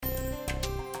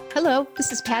Hello,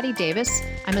 this is Patty Davis.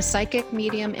 I'm a psychic,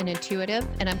 medium, and intuitive,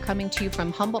 and I'm coming to you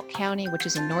from Humboldt County, which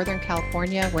is in Northern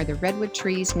California, where the redwood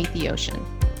trees meet the ocean.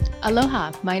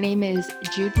 Aloha, my name is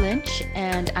Jude Lynch,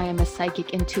 and I am a psychic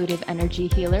intuitive energy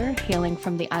healer hailing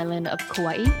from the island of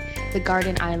Kauai, the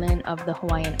garden island of the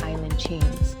Hawaiian island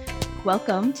chains.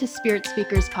 Welcome to Spirit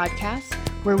Speakers Podcast,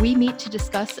 where we meet to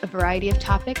discuss a variety of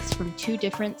topics from two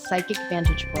different psychic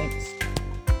vantage points.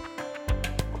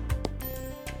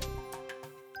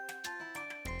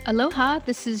 Aloha,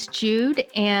 this is Jude,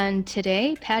 and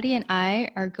today Patty and I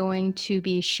are going to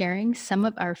be sharing some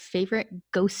of our favorite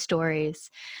ghost stories.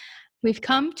 We've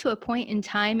come to a point in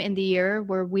time in the year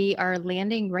where we are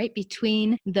landing right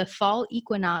between the fall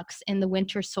equinox and the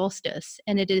winter solstice,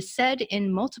 and it is said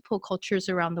in multiple cultures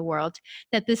around the world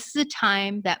that this is a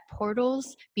time that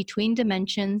portals between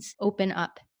dimensions open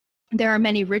up. There are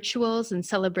many rituals and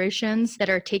celebrations that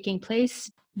are taking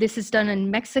place. This is done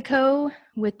in Mexico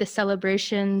with the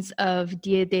celebrations of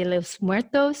Dia de los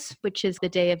Muertos, which is the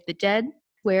Day of the Dead,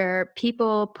 where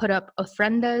people put up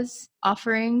ofrendas,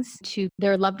 offerings to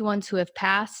their loved ones who have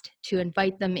passed, to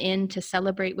invite them in to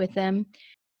celebrate with them.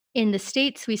 In the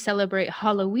States, we celebrate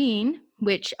Halloween,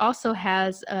 which also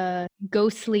has a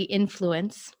ghostly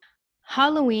influence.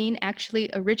 Halloween actually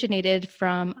originated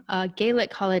from a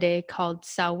Gaelic holiday called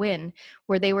Samhain,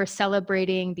 where they were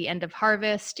celebrating the end of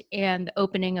harvest and the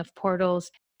opening of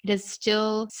portals. It is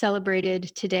still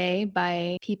celebrated today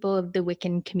by people of the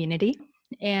Wiccan community,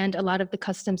 and a lot of the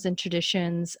customs and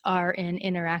traditions are in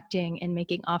interacting and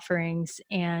making offerings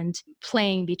and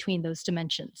playing between those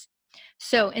dimensions.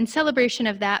 So in celebration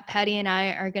of that, Patty and I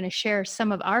are going to share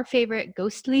some of our favorite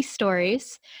ghostly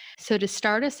stories. So to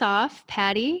start us off,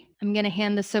 Patty, I'm going to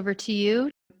hand this over to you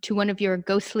to one of your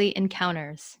ghostly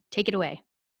encounters. Take it away.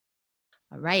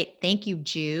 All right. Thank you,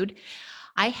 Jude.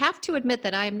 I have to admit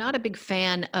that I am not a big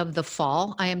fan of the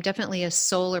fall. I am definitely a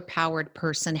solar powered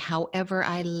person. However,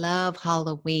 I love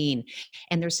Halloween.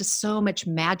 And there's just so much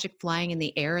magic flying in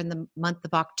the air in the month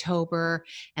of October.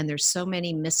 And there's so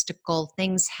many mystical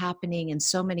things happening and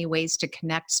so many ways to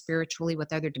connect spiritually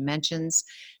with other dimensions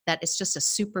that it's just a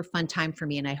super fun time for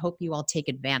me. And I hope you all take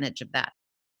advantage of that.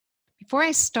 Before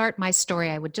I start my story,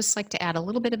 I would just like to add a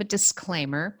little bit of a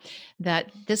disclaimer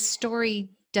that this story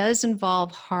does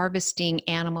involve harvesting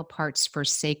animal parts for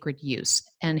sacred use.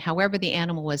 And however, the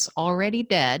animal was already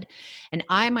dead, and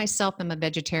I myself am a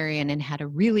vegetarian and had a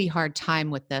really hard time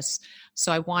with this.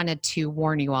 So I wanted to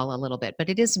warn you all a little bit, but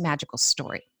it is a magical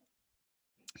story.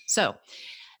 So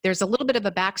there's a little bit of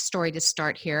a backstory to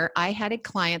start here. I had a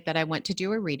client that I went to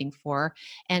do a reading for,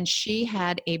 and she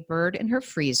had a bird in her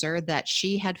freezer that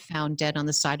she had found dead on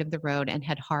the side of the road and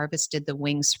had harvested the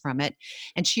wings from it.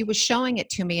 And she was showing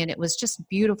it to me, and it was just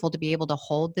beautiful to be able to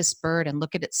hold this bird and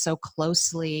look at it so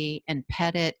closely and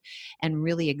pet it and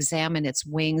really examine its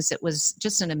wings. It was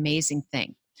just an amazing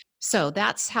thing. So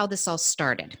that's how this all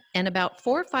started. And about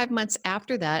 4 or 5 months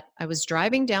after that, I was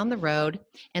driving down the road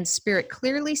and Spirit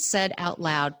clearly said out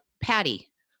loud, "Patty,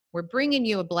 we're bringing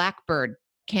you a blackbird.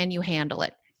 Can you handle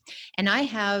it?" And I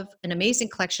have an amazing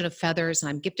collection of feathers, and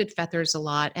I'm gifted feathers a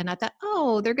lot. And I thought,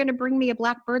 oh, they're going to bring me a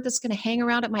blackbird that's going to hang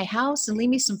around at my house and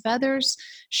leave me some feathers.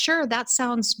 Sure, that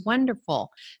sounds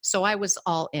wonderful. So I was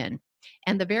all in.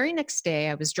 And the very next day,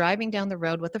 I was driving down the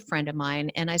road with a friend of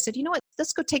mine, and I said, you know what,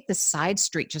 let's go take this side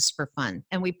street just for fun.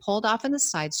 And we pulled off in the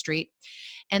side street,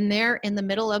 and there in the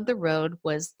middle of the road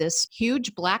was this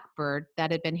huge blackbird that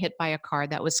had been hit by a car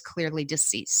that was clearly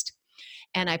deceased.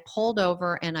 And I pulled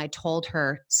over and I told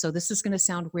her, so this is going to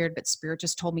sound weird, but Spirit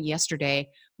just told me yesterday,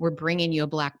 we're bringing you a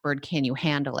blackbird. Can you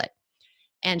handle it?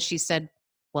 And she said,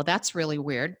 well, that's really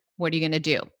weird. What are you going to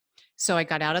do? So I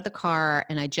got out of the car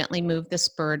and I gently moved this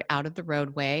bird out of the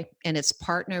roadway, and its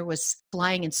partner was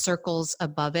flying in circles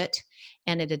above it,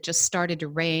 and it had just started to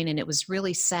rain, and it was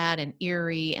really sad and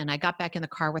eerie. And I got back in the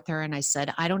car with her and I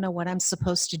said, I don't know what I'm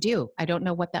supposed to do. I don't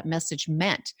know what that message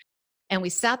meant. And we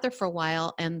sat there for a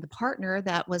while, and the partner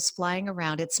that was flying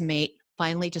around, its mate,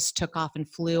 finally just took off and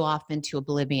flew off into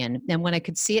oblivion. And when I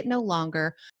could see it no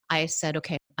longer, I said,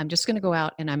 okay, I'm just going to go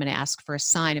out and I'm going to ask for a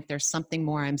sign if there's something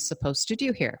more I'm supposed to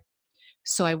do here.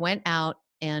 So I went out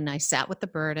and I sat with the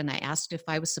bird and I asked if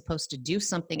I was supposed to do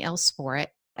something else for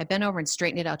it. I bent over and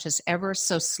straightened it out just ever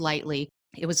so slightly.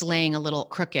 It was laying a little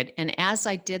crooked. And as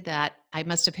I did that, I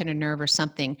must have hit a nerve or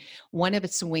something. One of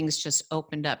its wings just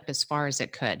opened up as far as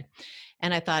it could.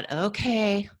 And I thought,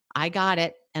 okay, I got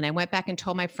it. And I went back and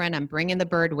told my friend, I'm bringing the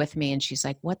bird with me. And she's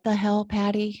like, what the hell,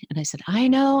 Patty? And I said, I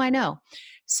know.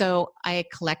 So I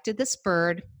collected this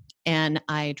bird. And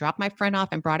I dropped my friend off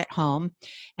and brought it home.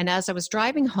 And as I was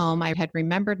driving home, I had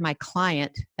remembered my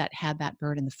client that had that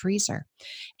bird in the freezer.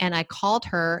 And I called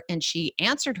her and she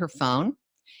answered her phone.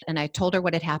 And I told her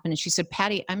what had happened. And she said,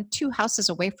 Patty, I'm 2 houses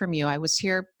away from you. I was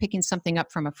here picking something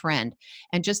up from a friend.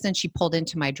 And just then she pulled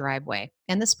into my driveway.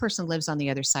 And this person lives on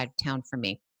the other side of town from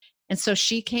me. And so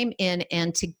she came in,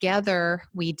 and together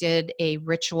we did a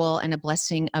ritual and a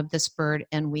blessing of this bird,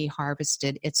 and we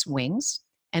harvested its wings.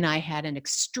 And I had an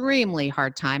extremely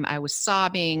hard time. I was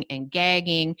sobbing and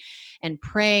gagging and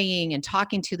praying and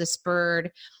talking to this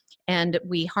bird. And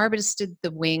we harvested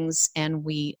the wings and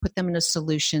we put them in a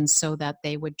solution so that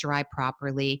they would dry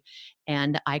properly.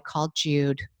 And I called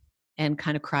Jude and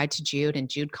kind of cried to Jude, and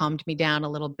Jude calmed me down a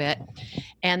little bit.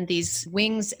 And these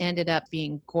wings ended up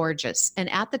being gorgeous. And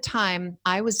at the time,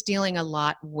 I was dealing a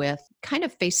lot with kind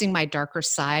of facing my darker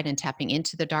side and tapping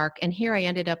into the dark. And here I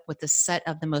ended up with a set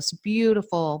of the most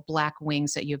beautiful black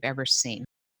wings that you've ever seen.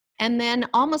 And then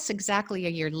almost exactly a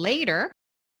year later,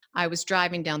 I was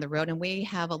driving down the road, and we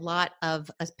have a lot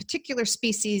of a particular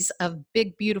species of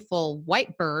big, beautiful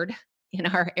white bird in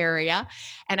our area.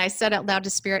 And I said out loud to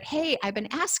Spirit, hey, I've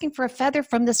been asking for a feather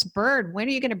from this bird. When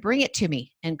are you going to bring it to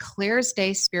me? And clear as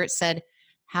day, Spirit said,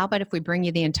 how about if we bring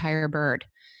you the entire bird?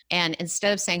 And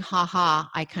instead of saying, ha ha,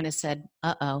 I kind of said,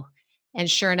 uh-oh. And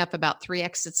sure enough, about 3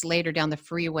 exits later down the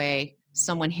freeway,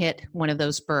 someone hit one of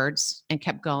those birds and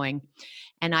kept going.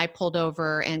 And I pulled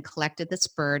over and collected this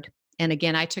bird. And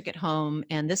again, I took it home,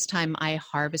 and this time I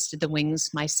harvested the wings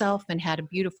myself and had a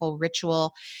beautiful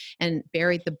ritual and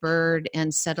buried the bird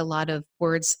and said a lot of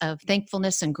words of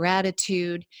thankfulness and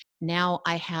gratitude. Now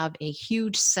I have a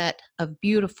huge set of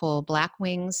beautiful black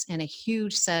wings and a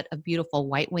huge set of beautiful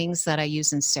white wings that I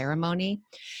use in ceremony.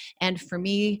 And for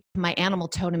me, my animal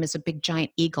totem is a big giant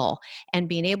eagle, and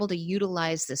being able to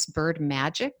utilize this bird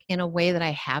magic in a way that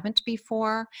I haven't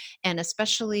before, and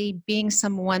especially being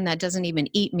someone that doesn't even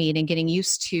eat meat and getting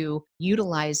used to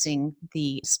utilizing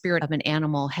the spirit of an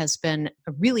animal has been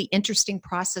a really interesting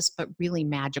process, but really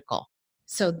magical.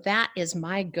 So that is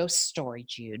my ghost story,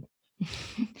 Jude.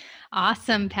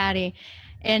 Awesome, Patty.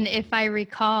 And if I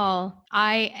recall,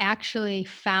 I actually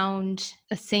found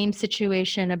a same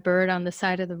situation, a bird on the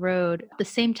side of the road, the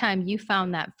same time you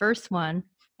found that first one.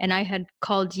 And I had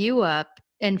called you up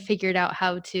and figured out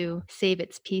how to save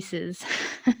its pieces.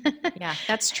 Yeah,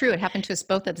 that's true. It happened to us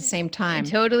both at the same time. It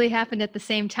totally happened at the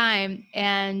same time.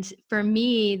 And for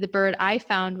me, the bird I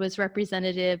found was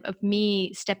representative of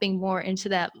me stepping more into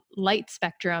that light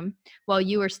spectrum while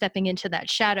you were stepping into that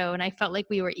shadow. And I felt like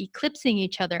we were eclipsing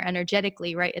each other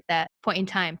energetically right at that point in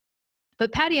time.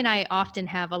 But Patty and I often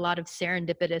have a lot of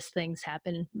serendipitous things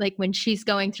happen. Like when she's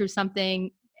going through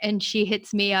something and she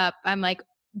hits me up, I'm like,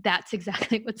 that's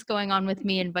exactly what's going on with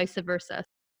me, and vice versa.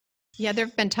 Yeah, there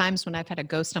have been times when I've had a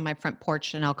ghost on my front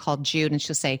porch, and I'll call Jude and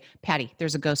she'll say, Patty,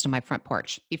 there's a ghost on my front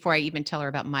porch, before I even tell her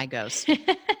about my ghost.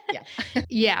 Yeah.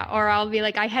 Yeah. Or I'll be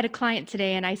like, I had a client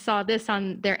today and I saw this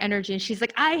on their energy. And she's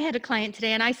like, I had a client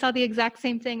today and I saw the exact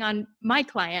same thing on my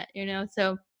client,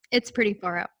 so it's pretty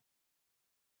far out.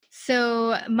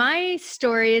 So my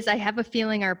stories, I have a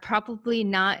feeling, are probably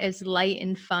not as light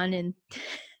and fun and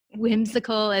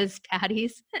whimsical as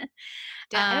Patty's.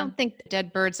 I don't think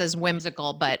dead birds as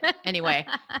whimsical, but anyway.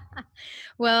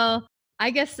 Well,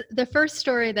 I guess the first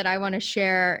story that I want to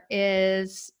share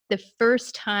is the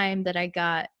first time that I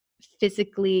got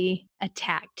physically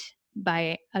attacked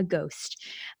by a ghost.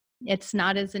 It's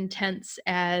not as intense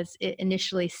as it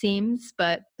initially seems,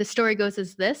 but the story goes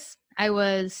as this. I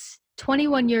was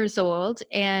 21 years old,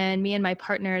 and me and my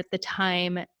partner at the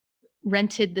time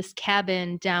rented this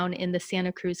cabin down in the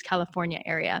Santa Cruz, California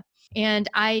area. And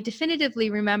I definitively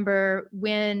remember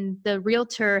when the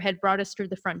realtor had brought us through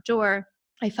the front door,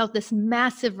 I felt this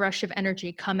massive rush of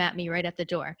energy come at me right at the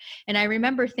door. And I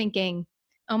remember thinking,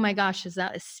 oh my gosh, is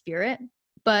that a spirit?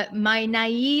 But my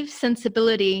naive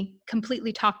sensibility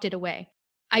completely talked it away.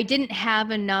 I didn't have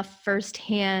enough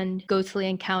firsthand ghostly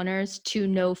encounters to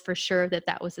know for sure that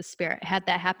that was a spirit. Had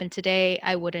that happened today,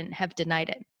 I wouldn't have denied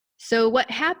it. So what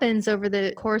happens over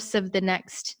the course of the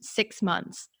next 6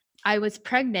 months? I was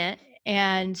pregnant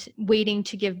and waiting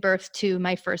to give birth to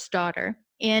my first daughter.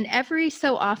 And every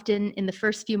so often in the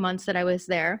first few months that I was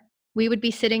there, we would be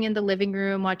sitting in the living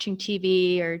room watching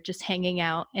TV or just hanging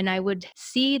out. And I would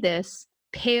see this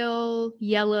pale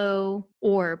yellow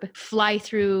orb fly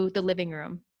through the living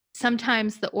room.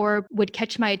 Sometimes the orb would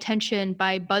catch my attention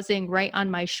by buzzing right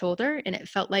on my shoulder, and it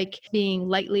felt like being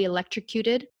lightly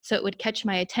electrocuted. So it would catch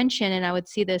my attention, and I would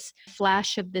see this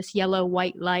flash of this yellow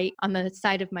white light on the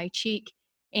side of my cheek.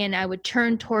 And I would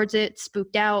turn towards it,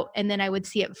 spooked out, and then I would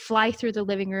see it fly through the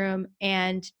living room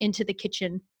and into the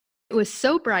kitchen. It was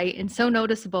so bright and so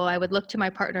noticeable. I would look to my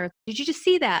partner, "Did you just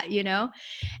see that?"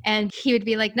 And he would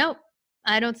be like, "Nope,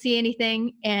 I don't see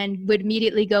anything," and would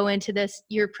immediately go into this,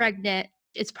 "You're pregnant.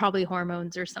 It's probably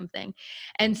hormones or something."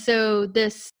 And so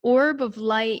this orb of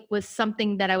light was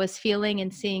something that I was feeling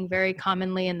and seeing very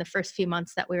commonly in the first few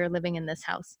months that we were living in this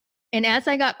house. And as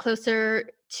I got closer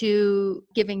to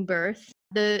giving birth,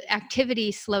 the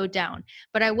activity slowed down,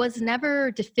 but I was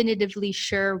never definitively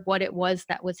sure what it was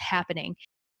that was happening.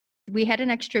 We had an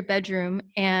extra bedroom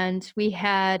and we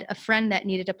had a friend that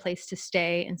needed a place to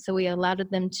stay. And so we allowed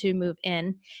them to move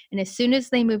in. And as soon as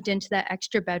they moved into that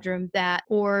extra bedroom, that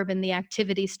orb and the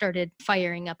activity started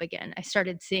firing up again. I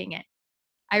started seeing it.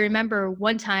 I remember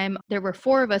one time there were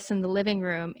four of us in the living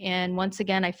room. And once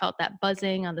again, I felt that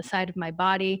buzzing on the side of my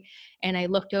body. And I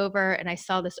looked over and I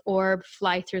saw this orb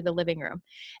fly through the living room,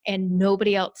 and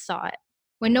nobody else saw it.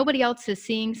 When nobody else is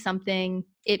seeing something,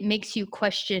 it makes you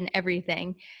question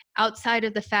everything. Outside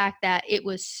of the fact that it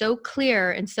was so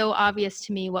clear and so obvious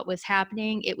to me what was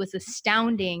happening, it was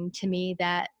astounding to me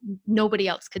that nobody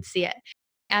else could see it.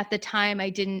 At the time,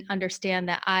 I didn't understand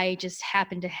that I just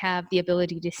happened to have the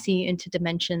ability to see into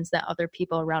dimensions that other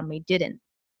people around me didn't.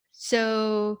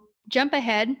 So, jump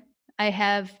ahead. I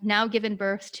have now given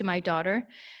birth to my daughter.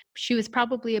 She was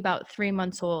probably about 3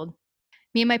 months old.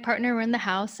 Me and my partner were in the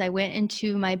house. I went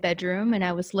into my bedroom and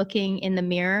I was looking in the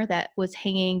mirror that was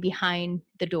hanging behind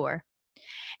the door.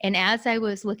 And as I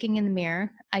was looking in the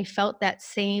mirror, I felt that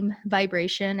same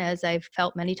vibration as I've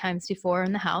felt many times before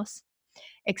in the house.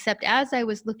 Except as I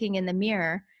was looking in the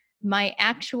mirror, my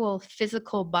actual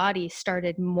physical body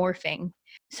started morphing.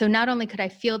 So not only could I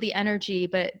feel the energy,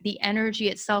 but the energy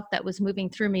itself that was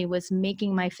moving through me was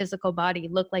making my physical body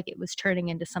look like it was turning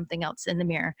into something else in the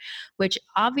mirror, which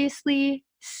obviously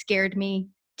scared me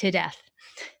to death.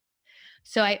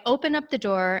 So I open up the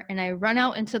door and I run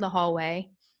out into the hallway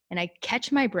and I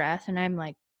catch my breath and I'm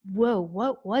like, whoa,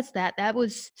 what was that? That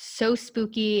was so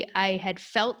spooky. I had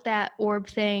felt that orb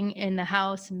thing in the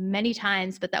house many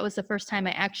times, but that was the first time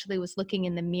I actually was looking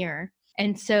in the mirror.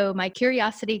 And so my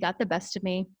curiosity got the best of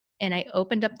me and I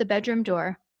opened up the bedroom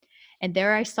door and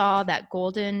there I saw that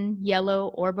golden yellow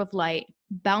orb of light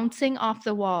bouncing off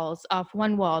the walls, off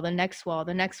one wall, the next wall,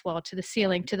 to the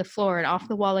ceiling, to the floor, and off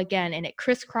the wall again. And it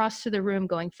crisscrossed through the room,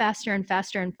 going faster and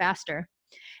faster and faster.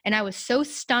 And I was so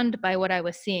stunned by what I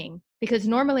was seeing because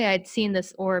normally I'd seen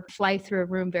this orb fly through a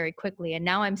room very quickly. And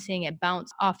now I'm seeing it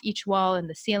bounce off each wall and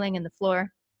the ceiling and the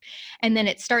floor. And then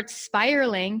it starts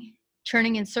spiraling,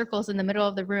 turning in circles in the middle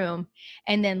of the room,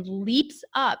 and then leaps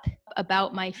up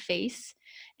about my face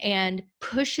and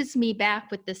pushes me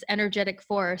back with this energetic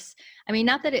force. I mean,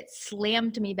 not that it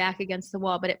slammed me back against the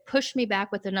wall, but it pushed me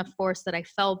back with enough force that I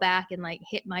fell back and like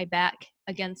hit my back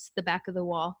against the back of the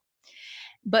wall.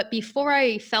 But before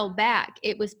I fell back,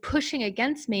 it was pushing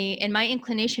against me, and my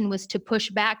inclination was to push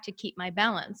back to keep my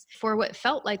balance. For what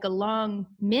felt like a long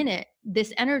minute,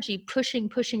 this energy pushing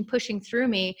through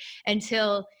me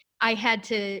until I had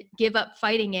to give up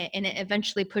fighting it, and it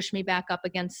eventually pushed me back up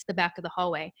against the back of the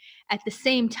hallway. At the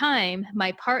same time,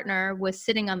 my partner was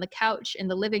sitting on the couch in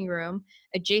the living room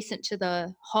adjacent to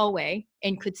the hallway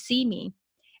and could see me.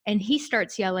 And he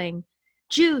starts yelling,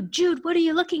 "Jude, Jude, what are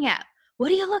you looking at? What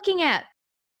are you looking at?"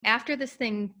 After this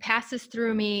thing passes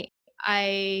through me,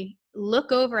 I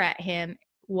look over at him,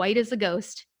 white as a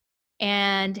ghost,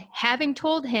 and having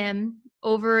told him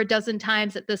over a dozen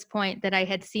times at this point that I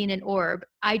had seen an orb,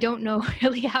 I don't know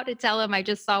really how to tell him. I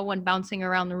just saw one bouncing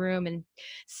around the room and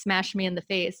smash me in the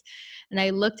face. And I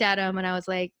looked at him and I was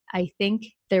like, I think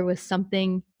there was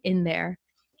something in there.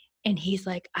 And he's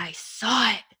like, I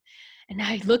saw it. And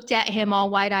I looked at him all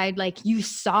wide eyed, like, you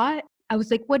saw it? I was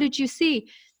like, what did you see?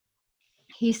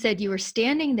 He said, you were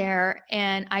standing there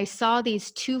and I saw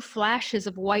these two flashes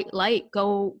of white light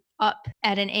go up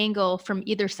at an angle from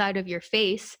either side of your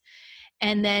face.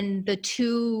 And then the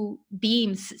two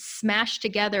beams smashed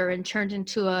together and turned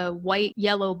into a white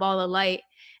yellow ball of light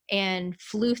and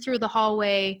flew through the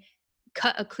hallway,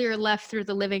 cut a clear left through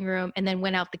the living room, and then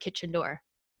went out the kitchen door.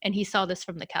 And he saw this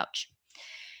from the couch.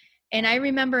 And I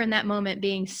remember in that moment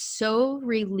being so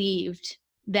relieved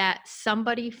that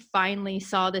somebody finally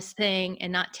saw this thing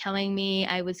and not telling me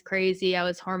I was crazy, I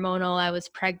was hormonal, I was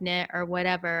pregnant, or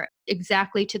whatever,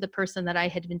 exactly to the person that I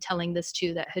had been telling this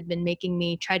to that had been making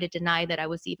me try to deny that I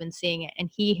was even seeing it. And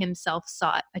he himself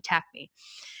saw it attack me.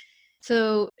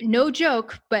 So, no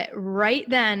joke, but right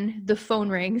then the phone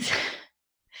rings.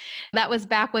 That was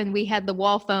back when we had the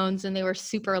wall phones and they were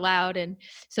super loud. And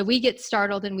so we get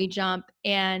startled and we jump,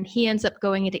 and he ends up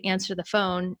going in to answer the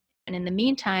phone. And in the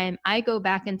meantime, I go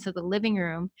back into the living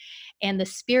room and the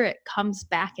spirit comes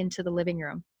back into the living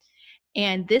room.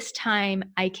 And this time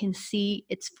I can see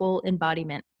its full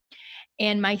embodiment.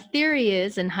 And my theory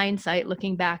is, in hindsight,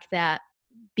 looking back, that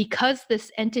because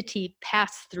this entity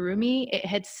passed through me, it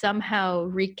had somehow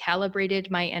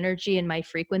recalibrated my energy and my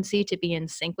frequency to be in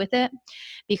sync with it.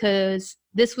 Because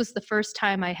this was the first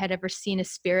time I had ever seen a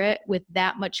spirit with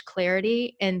that much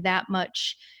clarity and that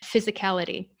much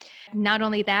physicality. Not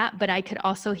only that, but I could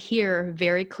also hear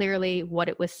very clearly what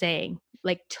it was saying,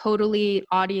 like totally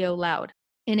audio loud.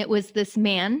 And it was this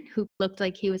man who looked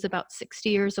like he was about 60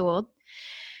 years old.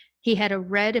 He had a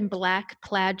red and black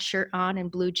plaid shirt on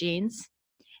and blue jeans.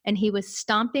 And he was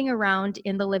stomping around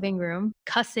in the living room,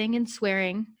 cussing and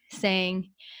swearing,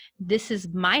 saying, "This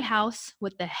is my house.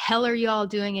 What the hell are you all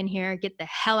doing in here? Get the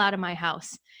hell out of my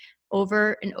house."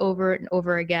 Over and over and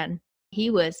over again.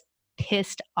 He was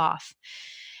pissed off.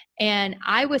 And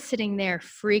I was sitting there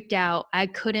freaked out. I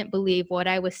couldn't believe what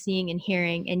I was seeing and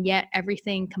hearing. And yet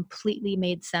everything completely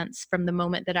made sense from the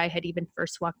moment that I had even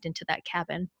first walked into that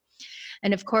cabin.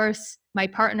 And of course, my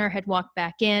partner had walked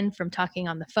back in from talking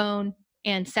on the phone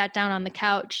and sat down on the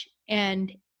couch.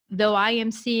 And though I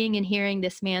am seeing and hearing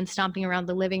this man stomping around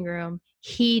the living room,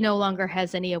 he no longer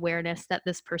has any awareness that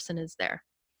this person is there.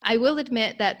 I will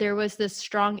admit that there was this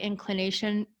strong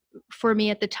inclination for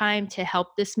me at the time to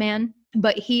help this man,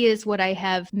 but he is what I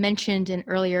have mentioned in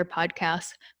earlier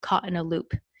podcasts, caught in a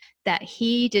loop. That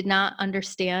he did not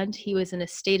understand. He was in a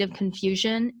state of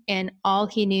confusion, and all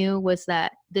he knew was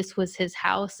that this was his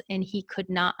house, and he could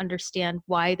not understand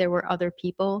why there were other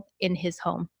people in his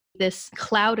home. This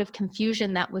cloud of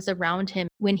confusion that was around him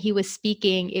when he was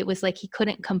speaking, it was like he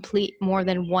couldn't complete more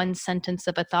than one sentence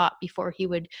of a thought before he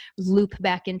would loop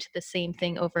back into the same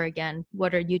thing over again.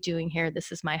 "What are you doing here?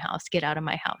 This is my house. Get out of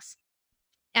my house."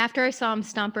 After I saw him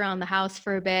stomp around the house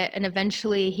for a bit, and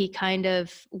eventually he kind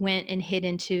of went and hid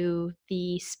into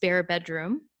the spare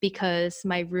bedroom because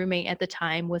my roommate at the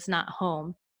time was not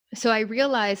home. So I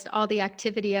realized all the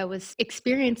activity I was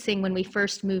experiencing when we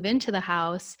first moved into the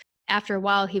house. After a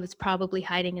while, he was probably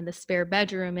hiding in the spare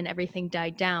bedroom and everything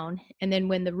died down. And then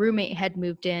when the roommate had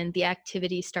moved in, the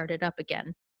activity started up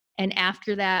again. And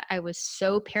after that, I was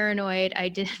so paranoid. I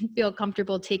didn't feel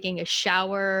comfortable taking a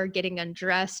shower, getting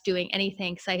undressed, doing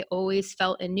anything, because I always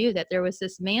felt and knew that there was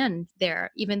this man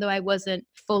there, even though I wasn't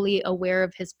fully aware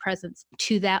of his presence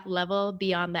to that level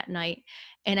beyond that night.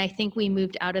 And I think we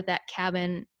moved out of that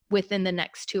cabin within the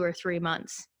next 2 or 3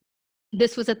 months.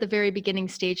 This was at the very beginning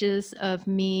stages of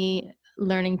me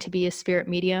learning to be a spirit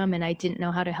medium, and I didn't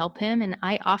know how to help him. And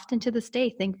I often to this day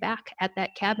think back at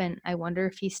that cabin. I wonder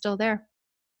if he's still there.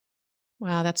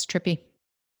 Wow, that's trippy.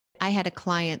 I had a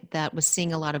client that was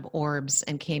seeing a lot of orbs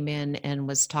and came in and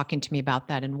was talking to me about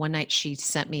that. And one night she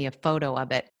sent me a photo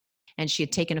of it. And she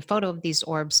had taken a photo of these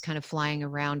orbs kind of flying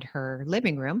around her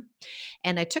living room.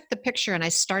 And I took the picture and I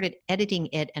started editing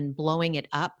it and blowing it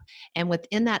up. And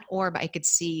within that orb, I could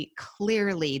see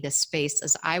clearly this face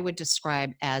as I would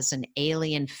describe as an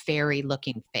alien fairy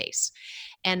looking face.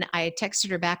 And I texted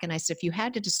her back and I said, if you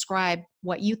had to describe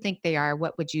what you think they are,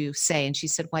 what would you say? And she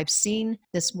said, well, I've seen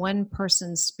this one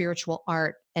person's spiritual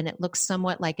art and it looks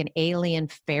somewhat like an alien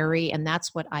fairy. And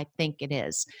that's what I think it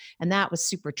is. And that was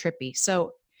super trippy.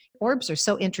 So orbs are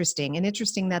so interesting, and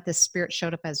interesting that this spirit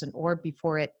showed up as an orb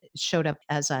before it showed up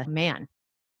as a man.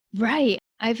 Right.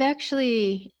 I've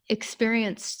actually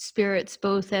experienced spirits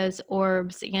both as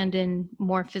orbs and in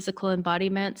more physical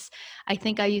embodiments. I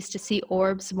think I used to see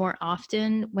orbs more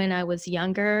often when I was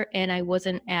younger and I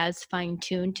wasn't as fine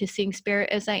tuned to seeing spirit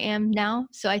as I am now.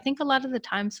 So I think a lot of the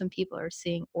times when people are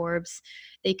seeing orbs,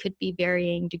 they could be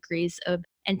varying degrees of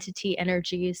entity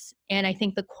energies. And I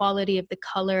think the quality of the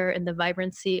color and the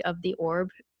vibrancy of the orb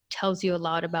tells you a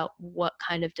lot about what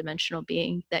kind of dimensional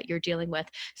being that you're dealing with.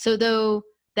 So though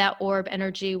that orb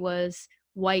energy was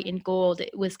white and gold,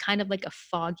 it was kind of like a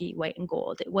foggy white and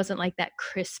gold. It wasn't like that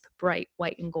crisp, bright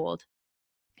white and gold.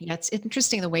 Yeah, it's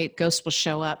interesting the way ghosts will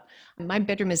show up. My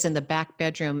bedroom is in the back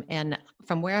bedroom, and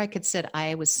from where I could sit,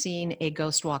 I was seeing a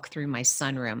ghost walk through my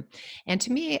sunroom. And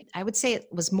to me, I would say it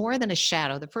was more than a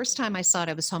shadow. The first time I saw it,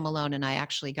 I was home alone, and I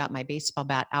actually got my baseball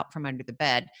bat out from under the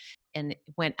bed and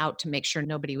went out to make sure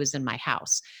nobody was in my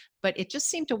house. But it just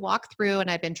seemed to walk through, and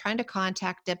I'd been trying to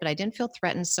contact it, but I didn't feel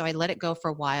threatened, so I let it go for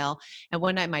a while. And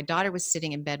one night, my daughter was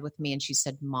sitting in bed with me, and she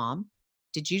said, Mom,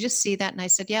 did you just see that? And I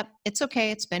said, yep, it's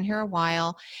okay. It's been here a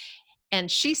while.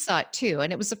 And she saw it too.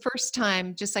 And it was the first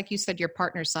time, just like you said, your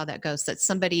partner saw that ghost, that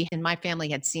somebody in my family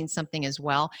had seen something as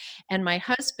well. And my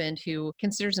husband, who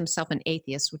considers himself an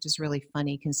atheist, which is really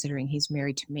funny considering he's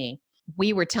married to me,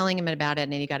 we were telling him about it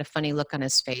and he got a funny look on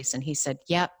his face. And he said,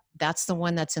 yep, that's the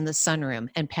one that's in the sunroom.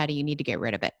 And Patty, you need to get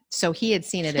rid of it. So he had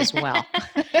seen it as well.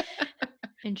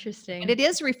 And Interesting. it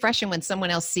is refreshing when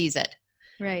someone else sees it.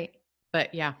 Right.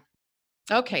 But yeah.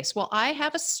 Okay, so well, I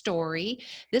have a story.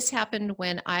 This happened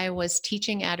when I was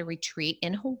teaching at a retreat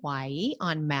in Hawaii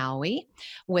on Maui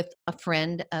with a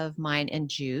friend of mine and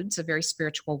Jude's, a very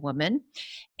spiritual woman.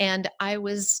 And I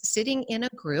was sitting in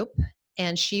a group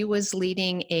and she was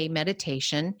leading a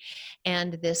meditation.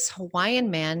 And this Hawaiian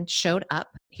man showed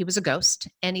up. He was a ghost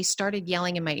and he started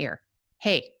yelling in my ear,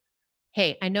 "Hey,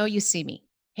 hey, I know you see me.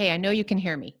 Hey, I know you can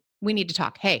hear me. We need to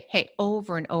talk. Hey, hey,"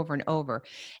 over and over and over.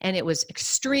 And it was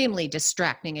extremely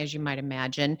distracting, as you might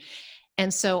imagine.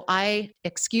 And so I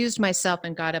excused myself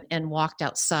and got up and walked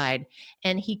outside.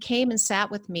 And he came and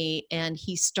sat with me and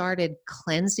he started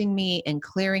cleansing me and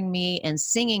clearing me and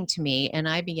singing to me. And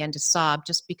I began to sob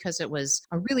just because it was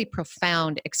a really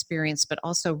profound experience, but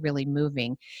also really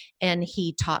moving. And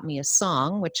he taught me a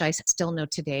song, which I still know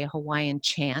today, a Hawaiian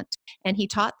chant. And he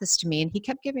taught this to me and he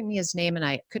kept giving me his name and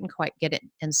I couldn't quite get it.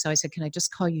 And so I said, "Can I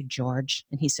just call you George?"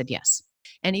 And he said, "Yes."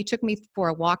 And he took me for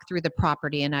a walk through the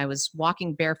property, and I was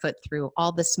walking barefoot through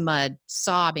all this mud,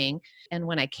 sobbing. And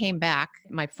when I came back,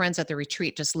 my friends at the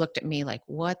retreat just looked at me like,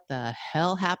 "What the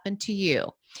hell happened to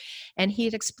you?" And he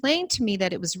had explained to me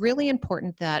that it was really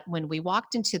important that when we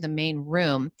walked into the main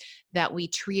room, that we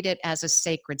treat it as a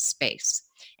sacred space.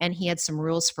 And he had some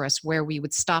rules for us where we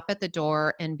would stop at the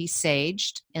door and be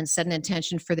saged and set an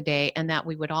intention for the day, and that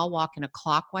we would all walk in a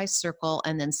clockwise circle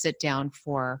and then sit down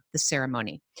for the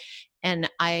ceremony. And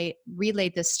I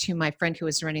relayed this to my friend who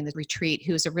was running the retreat,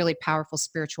 who is a really powerful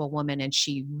spiritual woman. And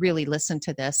she really listened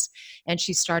to this and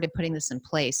she started putting this in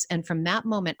place. And from that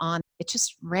moment on, it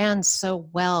just ran so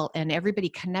well and everybody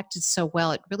connected so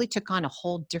well. It really took on a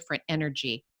whole different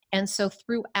energy. And so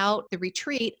throughout the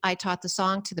retreat, I taught the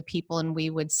song to the people and we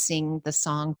would sing the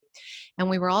song. And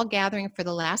we were all gathering for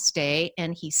the last day.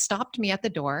 And he stopped me at the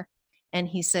door and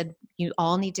he said, "You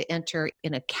all need to enter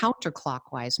in a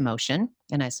counterclockwise motion."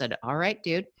 And I said, "All right,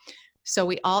 dude." So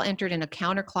we all entered in a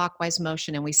counterclockwise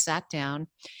motion and we sat down.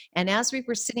 And as we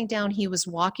were sitting down, he was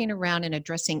walking around and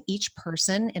addressing each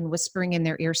person and whispering in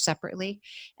their ear separately.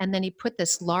 And then he put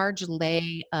this large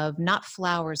lei of not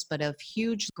flowers, but of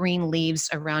huge green leaves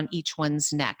around each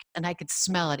one's neck. And I could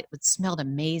smell it. It smelled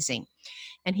amazing.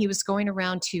 And he was going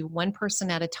around to one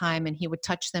person at a time and he would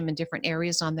touch them in different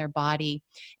areas on their body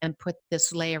and put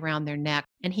this lei around their neck.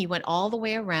 And he went all the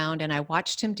way around and I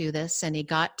watched him do this. And he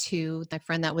got to my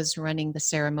friend that was running the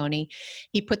ceremony.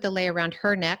 He put the lei around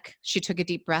her neck. She took a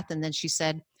deep breath and then she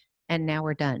said, "And now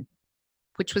we're done."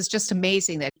 Which was just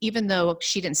amazing that even though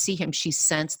she didn't see him, she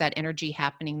sensed that energy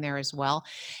happening there as well.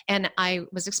 And I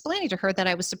was explaining to her that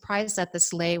I was surprised that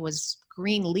this lei was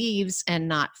green leaves and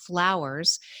not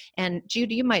flowers. And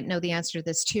Judy, you might know the answer to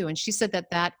this too. And she said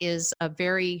that that is a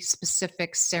very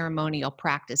specific ceremonial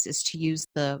practice, is to use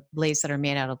the leis that are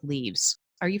made out of leaves.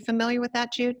 Are you familiar with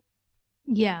that, Jude?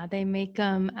 Yeah, they make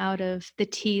them out of the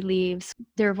tea leaves.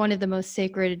 They're one of the most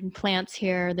sacred plants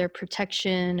here. They're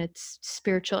protection, it's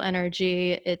spiritual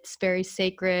energy, it's very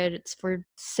sacred, it's for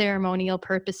ceremonial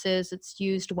purposes. It's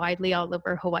used widely all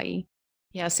over Hawaii.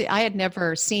 Yeah, see, I had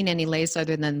never seen any leis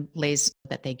other than leis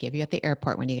that they give you at the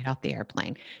airport when you get off the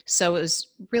airplane. So it was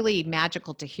really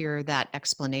magical to hear that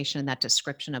explanation and that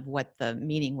description of what the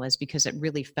meaning was because it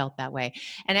really felt that way.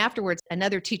 And afterwards,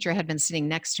 another teacher had been sitting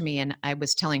next to me and I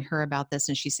was telling her about this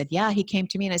and she said, "Yeah, he came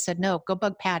to me." And I said, "No, go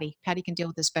bug Patty. Patty can deal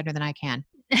with this better than I can."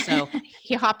 So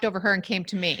he hopped over her and came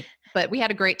to me, but we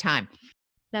had a great time.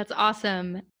 That's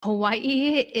awesome.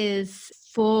 Hawaii is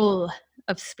full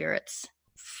of spirits,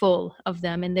 full of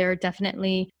them. And there are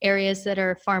definitely areas that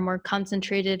are far more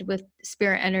concentrated with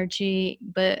spirit energy.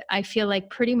 But I feel like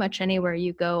pretty much anywhere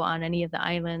you go on any of the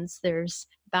islands, there's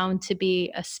bound to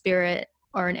be a spirit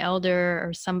or an elder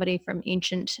or somebody from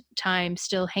ancient times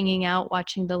still hanging out,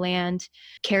 watching the land,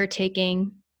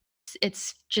 caretaking.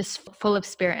 It's just full of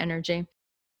spirit energy.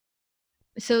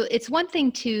 So it's one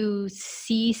thing to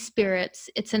see spirits.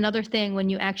 It's another thing when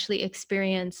you actually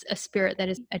experience a spirit that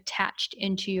is attached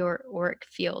into your auric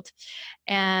field.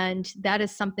 And that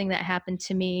is something that happened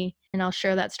to me. And I'll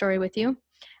share that story with you.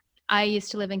 I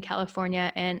used to live in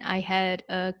California and I had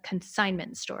a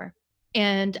consignment store.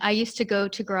 And I used to go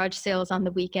to garage sales on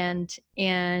the weekend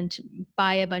and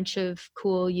buy a bunch of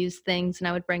cool used things, and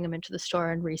I would bring them into the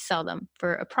store and resell them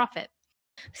for a profit.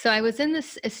 So I was in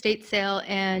this estate sale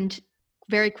and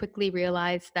very quickly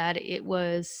realized that it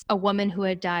was a woman who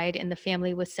had died and the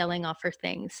family was selling off her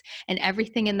things. And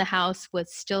everything in the house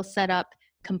was still set up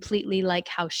completely like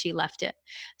how she left it.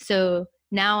 So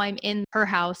now I'm in her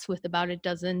house with about a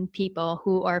dozen people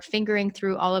who are fingering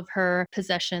through all of her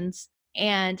possessions.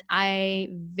 And I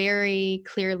very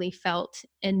clearly felt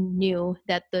and knew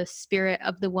that the spirit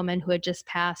of the woman who had just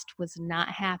passed was not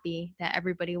happy that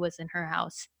everybody was in her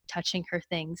house touching her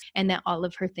things and that all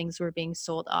of her things were being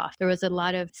sold off. There was a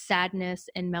lot of sadness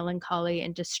and melancholy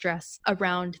and distress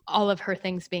around all of her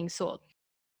things being sold.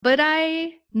 But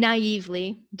I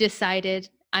naively decided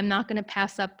I'm not going to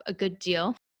pass up a good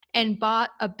deal and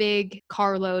bought a big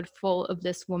carload full of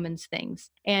this woman's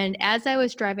things. And as I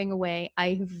was driving away,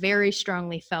 I very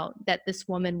strongly felt that this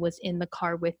woman was in the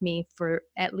car with me for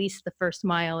at least the first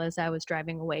mile as I was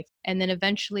driving away. And then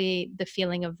eventually the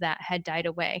feeling of that had died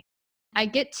away. I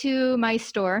get to my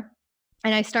store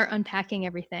and I start unpacking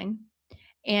everything.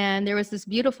 And there was this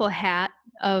beautiful hat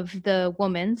of the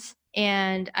woman's,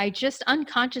 and I just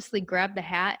unconsciously grabbed the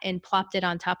hat and plopped it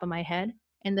on top of my head.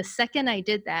 And the second I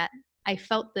did that, I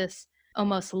felt this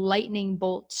almost lightning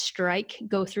bolt strike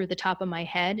go through the top of my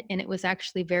head, and it was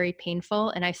actually very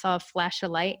painful. And I saw a flash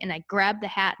of light, and I grabbed the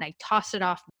hat and I tossed it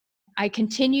off. I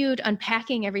continued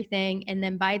unpacking everything, and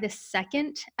then by the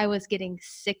second, I was getting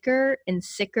sicker and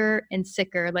sicker and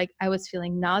sicker. Like, I was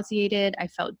feeling nauseated, I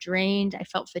felt drained, I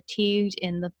felt fatigued,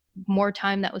 and the more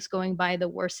time that was going by, the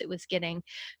worse it was getting,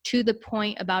 to the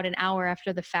point about an hour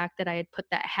after the fact that I had put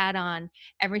that hat on,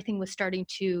 everything was starting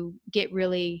to get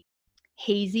really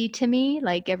hazy to me,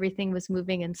 like everything was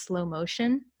moving in slow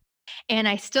motion. And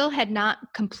I still had not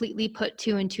completely put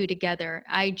two and two together.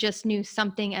 I just knew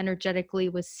something energetically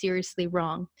was seriously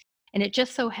wrong. And it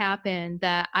just so happened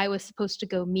that I was supposed to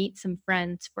go meet some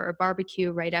friends for a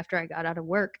barbecue right after I got out of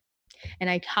work. And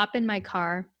I hop in my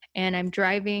car and I'm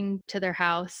driving to their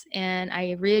house and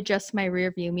I readjust my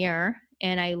rear view mirror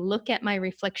and I look at my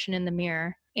reflection in the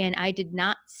mirror and I did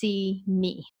not see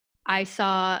me. I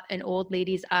saw an old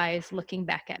lady's eyes looking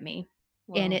back at me.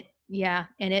 And Wow.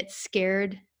 it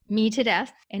scared me to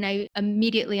death. And I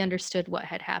immediately understood what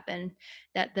had happened,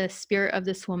 that the spirit of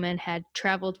this woman had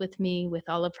traveled with me with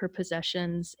all of her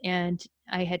possessions. And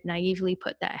I had naively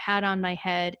put that hat on my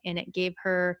head, and it gave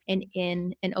her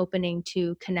an opening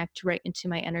to connect right into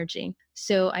my energy.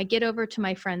 So I get over to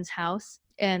my friend's house.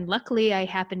 And luckily, I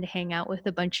happened to hang out with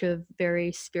a bunch of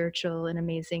very spiritual and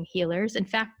amazing healers. In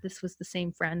fact, this was the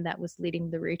same friend that was leading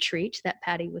the retreat that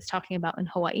Patty was talking about in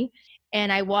Hawaii.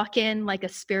 And I walk in like a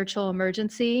spiritual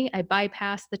emergency. I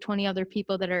bypass the 20 other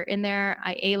people that are in there.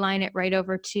 I A-line it right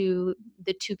over to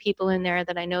the two people in there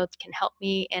that I know can help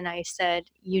me. And I said,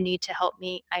 "You need to help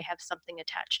me. I have something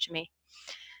attached to me."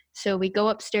 So we go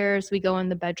upstairs, we go in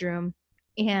the bedroom,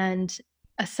 and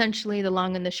essentially the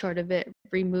long and the short of it,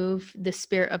 remove the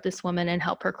spirit of this woman and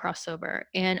help her cross over.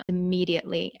 And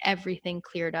immediately everything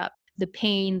cleared up. The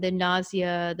pain, the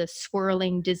nausea, the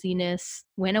swirling dizziness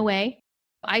went away.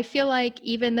 I feel like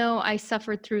even though I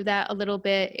suffered through that a little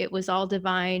bit, it was all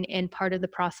divine and part of the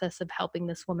process of helping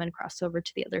this woman cross over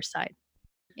to the other side.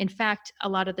 In fact, a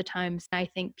lot of the times I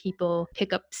think people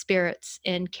pick up spirits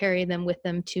and carry them with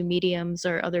them to mediums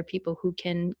or other people who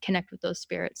can connect with those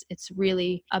spirits. It's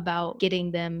really about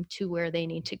getting them to where they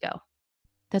need to go.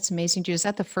 That's amazing, Jude. Is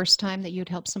that the first time that you'd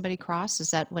help somebody cross?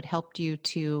 Is that what helped you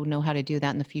to know how to do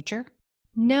that in the future?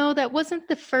 No, that wasn't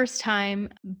the first time,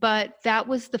 but that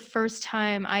was the first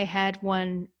time I had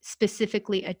one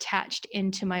specifically attached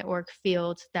into my auric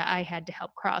field that I had to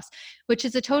help cross, which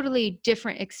is a totally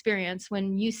different experience.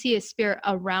 When you see a spirit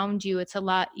around you, it's a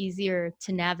lot easier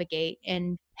to navigate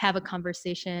and have a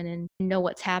conversation and know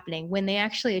what's happening. When they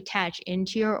actually attach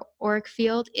into your auric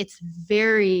field, it's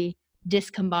very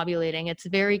discombobulating. It's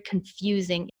very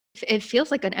confusing. It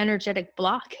feels like an energetic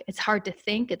block. It's hard to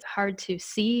think, it's hard to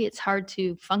see, it's hard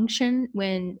to function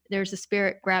when there's a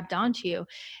spirit grabbed onto you.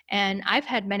 And I've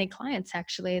had many clients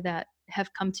actually that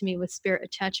have come to me with spirit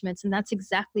attachments, and that's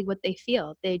exactly what they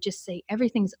feel. They just say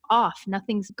everything's off,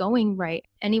 nothing's going right.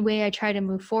 Any way I try to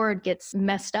move forward gets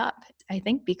messed up. I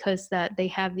think because that they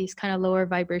have these kind of lower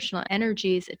vibrational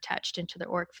energies attached into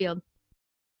their auric field.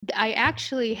 I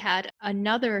actually had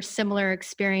another similar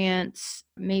experience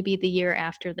maybe the year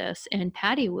after this, and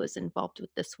Patty was involved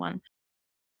with this one.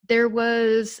 There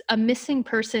was a missing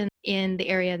person in the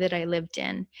area that I lived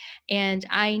in, and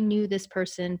I knew this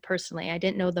person personally. I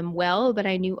didn't know them well, but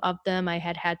I knew of them. I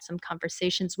had had some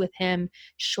conversations with him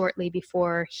shortly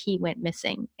before he went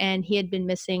missing, and he had been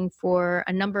missing for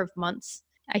a number of months.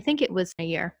 I think it was a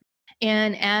year.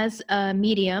 And as a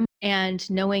medium and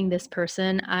knowing this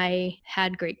person, I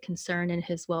had great concern in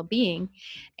his well being.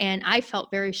 And I felt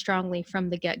very strongly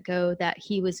from the get go that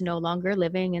he was no longer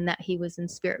living and that he was in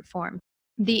spirit form.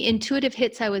 The intuitive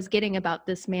hits I was getting about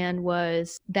this man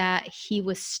was that he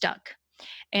was stuck.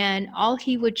 And all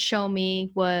he would show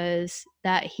me was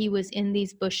that he was in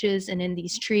these bushes and in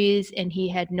these trees, and he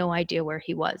had no idea where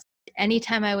he was.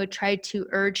 anytime I would try to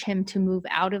urge him to move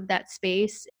out of that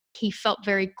space, he felt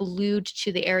very glued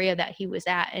to the area that he was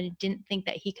at and didn't think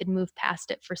that he could move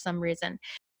past it for some reason.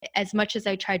 As much as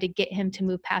I tried to get him to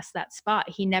move past that spot,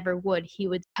 he never would. He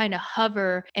would kind of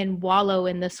hover and wallow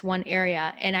in this one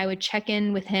area. And I would check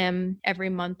in with him every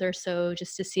month or so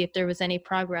just to see if there was any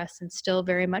progress. And still,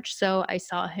 very much so, I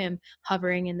saw him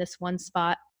hovering in this one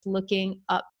spot, looking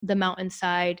up the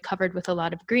mountainside covered with a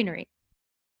lot of greenery.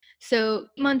 So,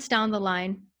 months down the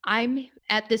line, I'm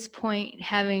at this point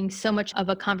having so much of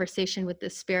a conversation with the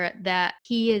spirit that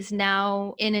he is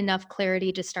now in enough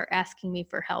clarity to start asking me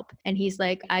for help. And he's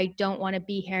like, I don't want to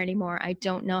be here anymore. I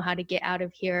don't know how to get out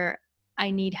of here.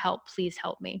 I need help. Please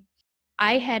help me.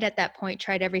 I had at that point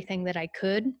tried everything that I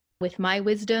could with my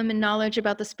wisdom and knowledge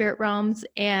about the spirit realms,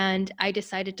 and I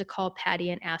decided to call Patty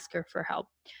and ask her for help.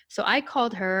 So I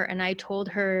called her and I told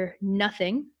her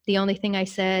nothing. The only thing I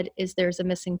said is, there's a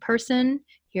missing person.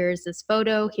 Here's this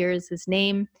photo. Here's his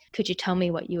name. Could you tell me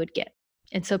what you would get?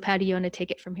 And so, Patty, you want to take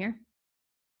it from here?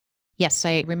 Yes,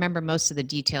 I remember most of the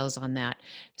details on that.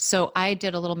 So I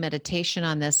did a little meditation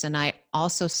on this, and I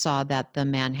also saw that the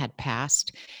man had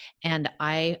passed. And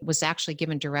I was actually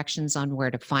given directions on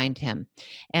where to find him.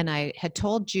 And I had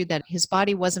told you that his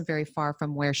body wasn't very far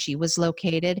from where she was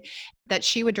located, that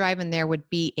she would drive, and there would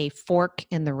be a fork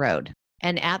in the road.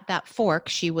 And at that fork,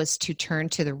 she was to turn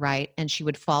to the right, and she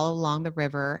would follow along the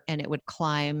river, and it would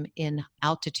climb in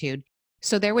altitude.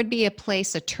 So there would be a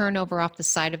place, a turnover off the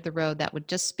side of the road that would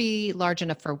just be large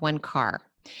enough for one car.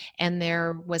 And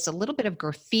there was a little bit of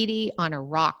graffiti on a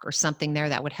rock or something there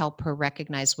that would help her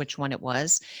recognize which one it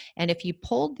was. And if you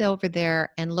pulled over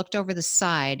there and looked over the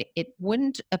side, it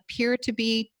wouldn't appear to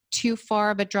be too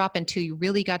far of a drop until you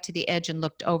really got to the edge and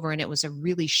looked over, and it was a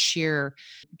really sheer,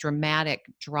 dramatic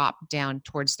drop down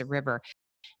towards the river.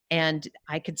 And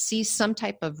I could see some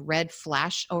type of red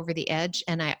flash over the edge.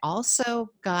 And I also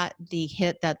got the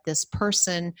hit that this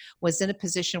person was in a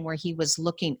position where he was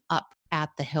looking up at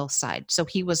the hillside. So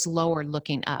he was lower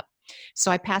looking up.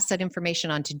 So I passed that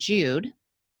information on to Jude.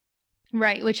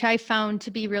 Right, which I found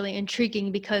to be really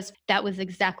intriguing because that was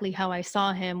exactly how I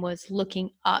saw him, was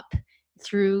looking up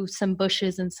through some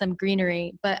bushes and some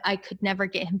greenery, but I could never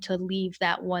get him to leave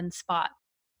that one spot.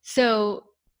 So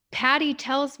Patty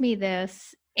tells me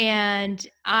this, and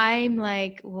I'm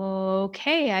like, well,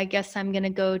 okay, I guess I'm going to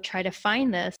go try to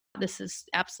find this. This is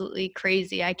absolutely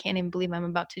crazy. I can't even believe I'm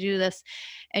about to do this.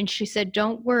 And she said,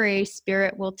 don't worry,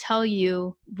 Spirit will tell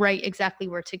you right exactly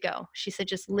where to go. She said,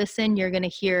 just listen, you're going to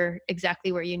hear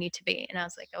exactly where you need to be. And I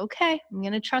was like, okay, I'm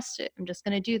going to trust it. I'm just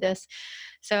going to do this.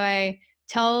 So I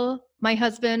tell my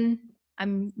husband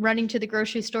I'm running to the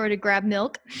grocery store to grab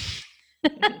milk.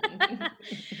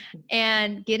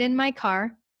 And get in my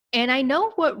car. And I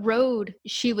know what road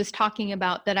she was talking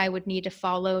about that I would need to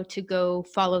follow to go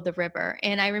follow the river.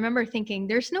 And I remember thinking,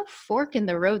 there's no fork in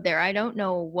the road there. I don't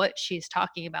know what she's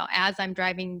talking about as I'm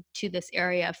driving to this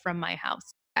area from my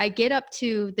house. I get up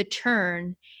to the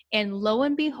turn, and lo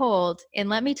and behold, and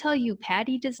let me tell you,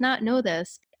 Patty does not know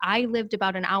this. I lived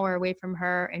about an hour away from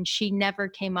her, and she never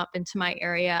came up into my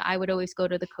area. I would always go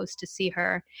to the coast to see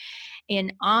her.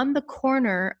 And on the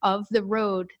corner of the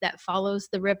road that follows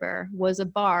the river was a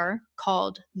bar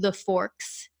called The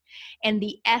Forks, and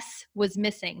the S was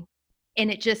missing, and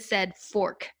it just said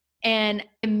fork. And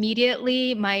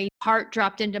immediately my heart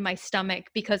dropped into my stomach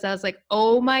because I was like,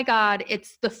 oh my God,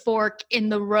 it's the fork in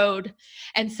the road.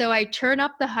 And so I turn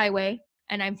up the highway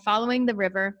and I'm following the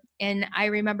river. And I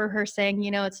remember her saying,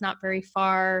 it's not very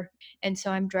far. And so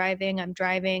I'm driving and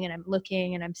I'm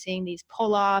looking and I'm seeing these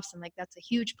pull-offs. I'm like, that's a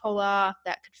huge pull-off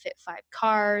that could fit 5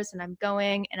 cars. And I'm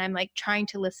going and I'm like trying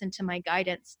to listen to my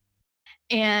guidance.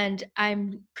 And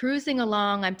I'm cruising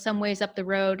along. I'm some ways up the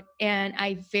road, and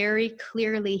I very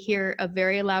clearly hear a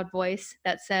very loud voice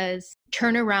that says,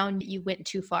 turn around, you went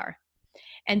too far.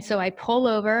 And so I pull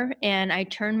over and I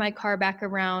turn my car back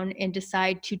around and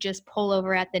decide to just pull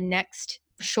over at the next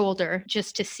shoulder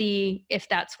just to see if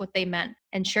that's what they meant.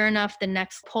 And sure enough, the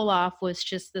next pull off was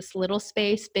just this little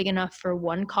space big enough for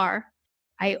one car.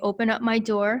 I open up my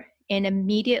door and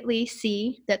immediately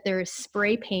see that there is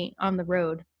spray paint on the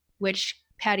road, which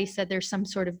Patty said there's some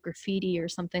sort of graffiti or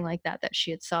something like that she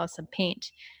had saw some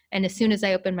paint. And as soon as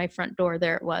I opened my front door,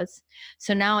 there it was.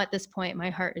 So now at this point,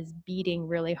 my heart is beating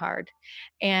really hard.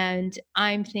 And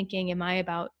I'm thinking, am I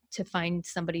about to find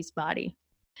somebody's body?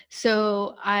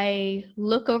 So I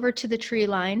look over to the tree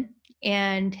line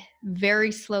and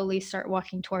very slowly start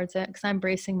walking towards it because I'm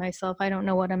bracing myself. I don't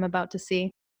know what I'm about to see.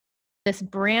 This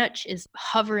branch is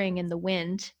hovering in the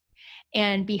wind,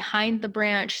 And behind the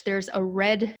branch, there's a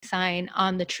red sign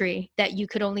on the tree that you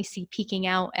could only see peeking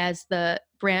out as the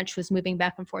branch was moving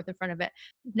back and forth in front of it.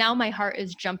 Now my heart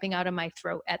is jumping out of my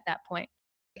throat at that point.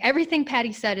 Everything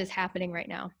Patty said is happening right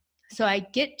now. So I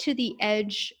get to the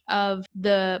edge of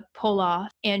the pull off,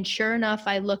 and sure enough,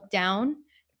 I look down,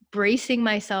 bracing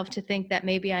myself to think that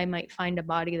maybe I might find a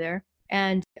body there.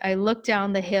 And I look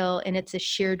down the hill, and it's a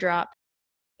sheer drop.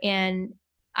 And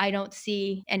I don't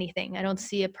see anything. I don't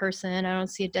see a person. I don't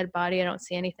see a dead body. I don't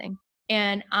see anything.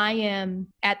 And I am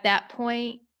at that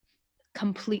point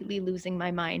completely losing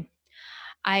my mind.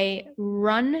 I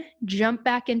run, jump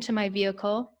back into my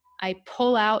vehicle. I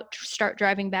pull out, start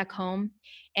driving back home.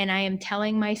 And I am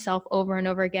telling myself over and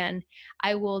over again,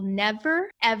 I will never,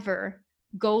 ever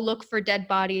go look for dead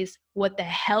bodies. What the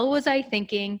hell was I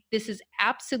thinking? This is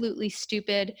absolutely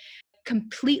stupid.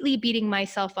 Completely beating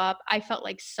myself up. I felt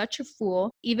like such a fool.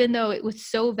 Even though it was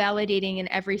so validating in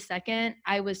every second,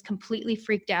 I was completely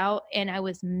freaked out, and I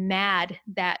was mad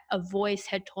that a voice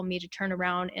had told me to turn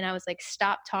around. And I was like,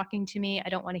 stop talking to me. I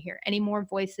don't want to hear any more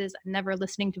voices. I'm never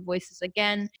listening to voices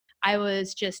again. I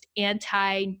was just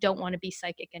don't want to be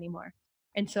psychic anymore.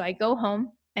 And so I go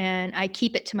home and I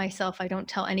keep it to myself. I don't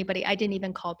tell anybody. I didn't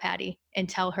even call Patty and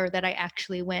tell her that I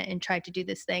actually went and tried to do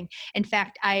this thing. In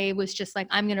fact, I was just like,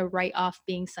 I'm going to write off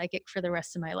being psychic for the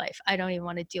rest of my life. I don't even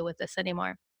want to deal with this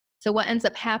anymore. So what ends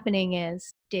up happening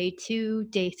is day 2,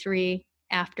 day 3,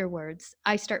 afterwards,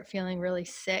 I start feeling really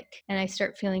sick and I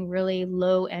start feeling really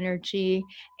low energy,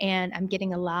 and I'm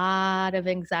getting a lot of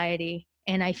anxiety.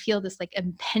 And I feel this like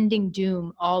impending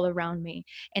doom all around me,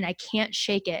 and I can't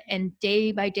shake it. And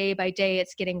day by day by day,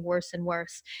 it's getting worse and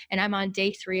worse. And I'm on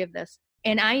day 3 of this.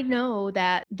 And I know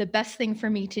that the best thing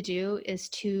for me to do is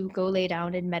to go lay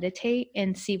down and meditate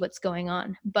and see what's going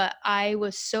on. But I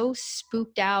was so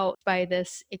spooked out by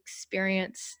this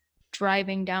experience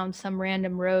driving down some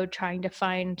random road trying to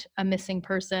find a missing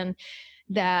person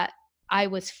that I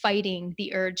was fighting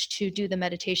the urge to do the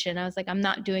meditation. I was like, I'm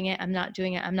not doing it. I'm not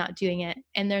doing it. I'm not doing it.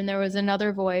 And then there was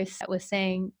another voice that was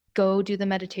saying, go do the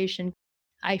meditation.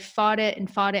 I fought it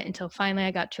until finally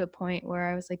I got to a point where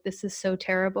I was like, this is so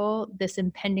terrible. This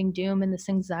impending doom and this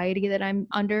anxiety that I'm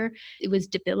under, it was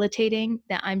debilitating,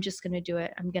 that I'm just going to do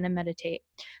it. I'm going to meditate.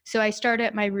 So I start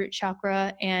at my root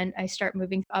chakra and I start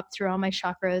moving up through all my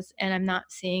chakras, and I'm not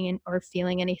seeing or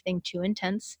feeling anything too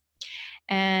intense.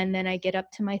 And then I get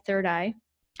up to my third eye,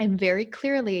 and very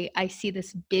clearly I see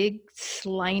this big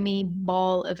slimy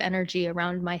ball of energy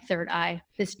around my third eye,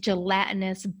 this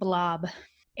gelatinous blob.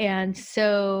 And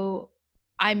so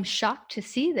I'm shocked to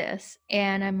see this,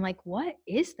 and I'm like, what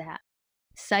is that?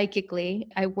 Psychically,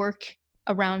 I work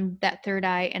around that third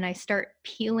eye and I start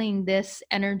peeling this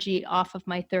energy off of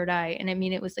my third eye. And I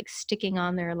mean, it was like sticking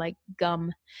on there like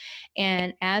gum.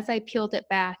 And as I peeled it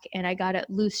back and I got it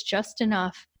loose just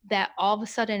enough that all of a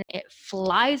sudden it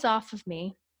flies off of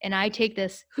me, and I take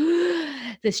this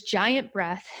this giant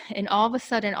breath, and all of a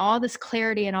sudden all this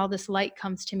clarity and all this light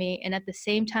comes to me. And at the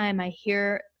same time, I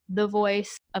hear the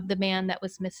voice of the man that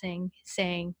was missing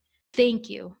saying, thank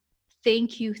you.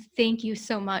 Thank you. Thank you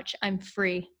so much. I'm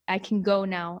free. I can go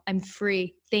now. I'm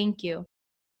free. Thank you.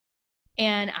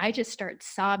 And I just start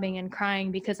sobbing and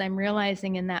crying, because I'm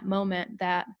realizing in that moment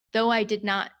that though I did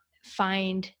not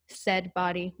find said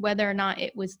body, whether or not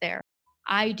it was there,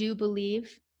 I do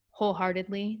believe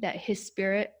wholeheartedly that his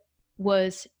spirit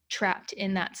was trapped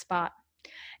in that spot.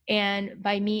 And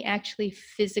by me actually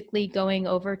physically going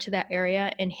over to that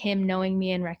area and him knowing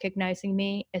me and recognizing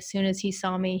me, as soon as he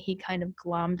saw me, he kind of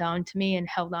glommed onto me and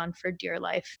held on for dear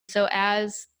life. So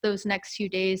as those next few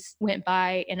days went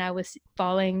by and I was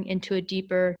falling into a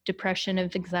deeper depression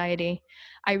of anxiety,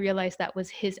 I realized that was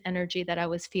his energy that I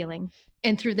was feeling.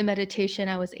 And through the meditation,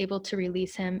 I was able to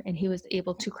release him and he was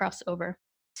able to cross over.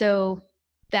 So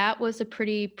that was a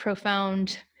pretty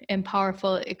profound and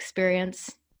powerful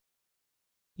experience.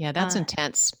 Yeah, that's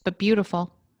intense, but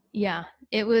beautiful. Yeah,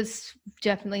 it was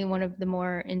definitely one of the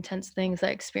more intense things I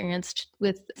experienced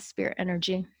with spirit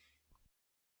energy.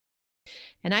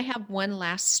 And I have one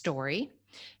last story.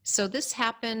 So this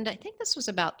happened, I think this was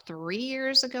about 3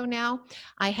 years ago now.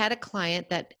 I had a client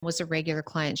that was a regular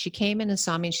client. She came in and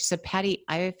saw me and she said, Patty,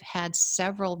 I've had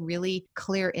several really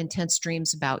clear, intense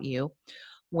dreams about you,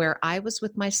 where I was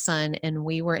with my son and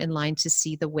we were in line to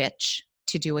see the witch,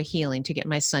 to do a healing, to get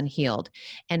my son healed.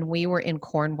 And we were in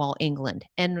Cornwall, England.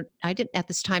 And I didn't, at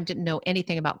this time, didn't know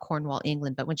anything about Cornwall,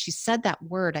 England. But when she said that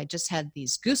word, I just had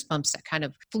these goosebumps that kind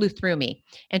of flew through me.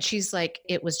 And she's like,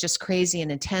 it was just crazy and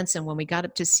intense. And when we got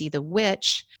up to see the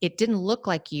witch, it didn't look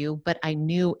like you, but I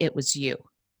knew it was you.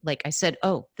 like I said,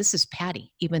 "Oh, this is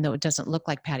Patty," even though it doesn't look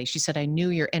like Patty. She said, "I knew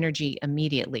your energy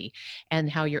immediately and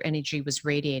how your energy was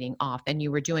radiating off, and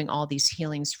you were doing all these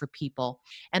healings for people."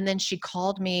 And then she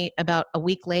called me about a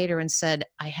week later and said,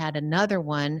 "I had another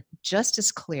one just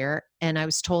as clear, and I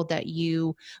was told that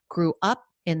you grew up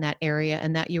in that area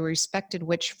and that you were a respected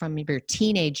witch from your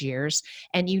teenage years,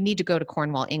 and you need to go to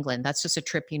Cornwall, England. That's just a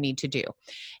trip you need to do."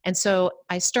 And so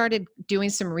I started doing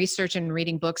some research and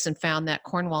reading books and found that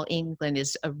Cornwall, England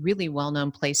is a really well known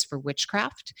place for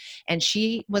witchcraft. And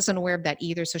she wasn't aware of that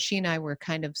either. So she and I were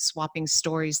kind of swapping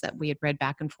stories that we had read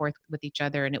back and forth with each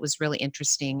other. And it was really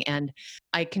interesting. And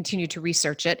I continued to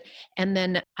research it. And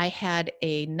then I had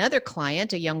another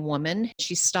client, a young woman.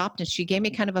 She stopped and she gave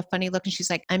me kind of a funny look. And she's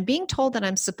like, "I'm being told that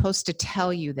I'm supposed to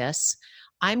tell you this.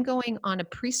 I'm going on a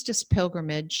priestess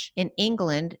pilgrimage in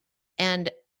England.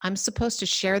 And I'm supposed to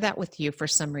share that with you for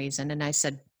some reason." And I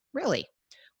said, "Really?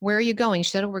 Where are you going?"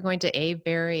 She said, "Oh, we're going to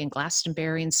Avebury and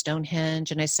Glastonbury and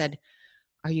Stonehenge." And I said,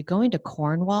 "Are you going to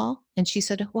Cornwall?" And she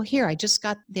said, "Well, here, I just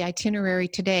got the itinerary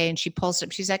today." And she pulls it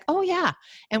up. She's like, "Oh, yeah.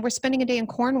 And we're spending a day in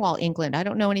Cornwall, England. I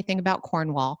don't know anything about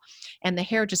Cornwall." And the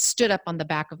hair just stood up on the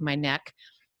back of my neck.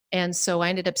 And so I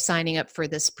ended up signing up for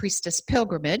this priestess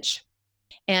pilgrimage.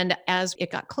 And as it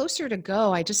got closer to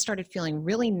go, I just started feeling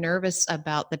really nervous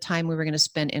about the time we were going to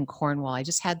spend in Cornwall. I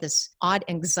just had this odd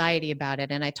anxiety about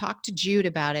it. And I talked to Jude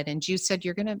about it. And Jude said,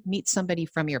 "You're going to meet somebody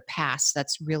from your past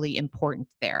that's really important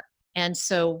there." And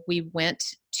so we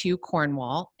went to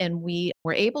Cornwall and we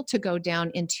were able to go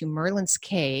down into Merlin's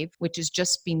Cave, which is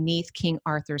just beneath King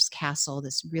Arthur's castle,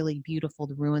 this really beautiful,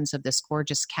 the ruins of this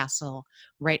gorgeous castle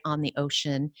right on the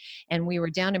ocean. And we were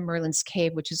down in Merlin's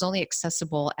Cave, which is only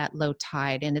accessible at low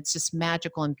tide. And it's just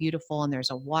magical and beautiful. And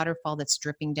there's a waterfall that's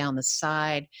dripping down the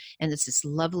side. And it's this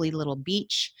lovely little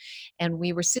beach. And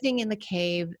we were sitting in the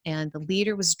cave and the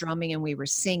leader was drumming and we were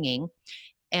singing.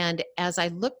 And as I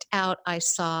looked out, I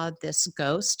saw this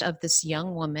ghost of this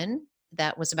young woman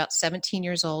that was about 17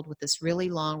 years old with this really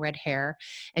long red hair.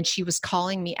 And she was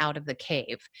calling me out of the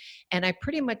cave. And I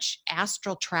pretty much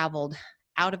astral traveled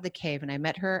out of the cave. And I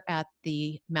met her at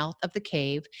the mouth of the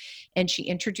cave. And she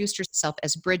introduced herself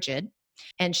as Bridget.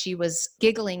 And she was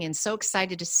giggling and so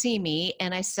excited to see me.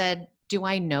 And I said, "Do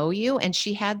I know you?" And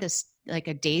she had this like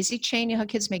a daisy chain. You know how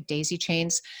kids make daisy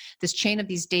chains? This chain of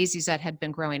these daisies that had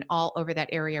been growing all over that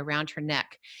area around her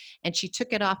neck. And she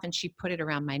took it off and she put it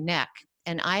around my neck.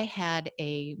 And I had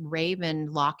a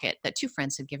raven locket that two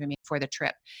friends had given me for the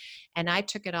trip. And I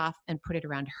took it off and put it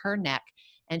around her neck.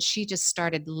 And she just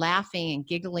started laughing and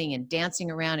giggling and dancing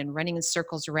around and running in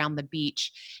circles around the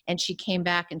beach. And she came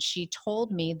back and she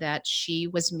told me that she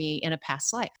was me in a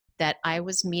past life, that I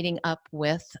was meeting up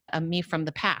with a me from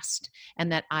the past,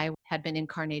 and that I had been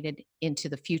incarnated into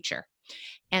the future.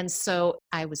 And so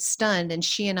I was stunned, and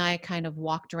she and I kind of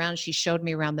walked around. She showed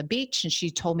me around the beach, and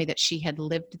she told me that she had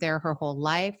lived there her whole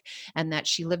life and that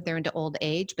she lived there into old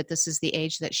age, but this is the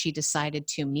age that she decided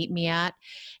to meet me at.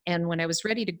 And when I was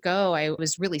ready to go, I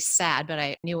was really sad, but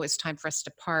I knew it was time for us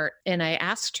to part. And I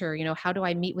asked her, "How do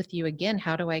I meet with you again?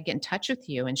 How do I get in touch with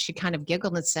you?" And she kind of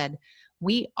giggled and said,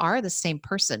 "We are the same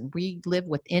person. We live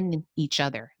within each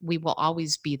other. We will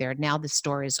always be there. Now the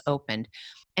door is opened."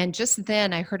 And just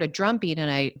then I heard a drum beat and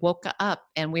I woke up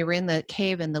and we were in the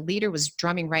cave and the leader was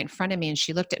drumming right in front of me. And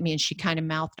she looked at me and she kind of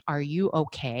mouthed, "Are you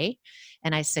okay?"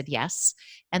 And I said, "Yes."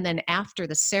 And then after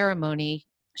the ceremony,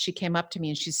 she came up to me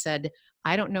and she said,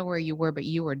 "I don't know where you were, but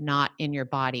you were not in your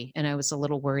body. And I was a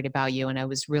little worried about you. And I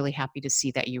was really happy to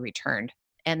see that you returned."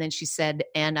 And then she said,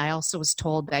 "And I also was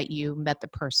told that you met the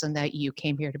person that you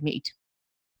came here to meet."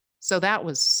 So that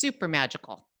was super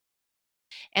magical.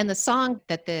 And the song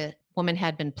that the woman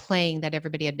had been playing that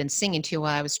everybody had been singing to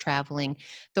while I was traveling,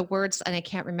 the words, and I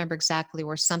can't remember exactly,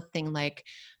 were something like,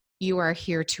 "You are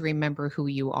here to remember who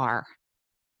you are,"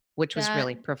 which was That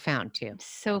really profound too.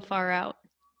 so far out.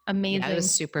 Yeah, it was Amazing.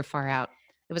 super far out.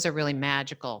 It was a really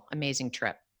magical, amazing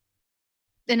trip.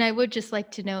 And I would just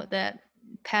like to note that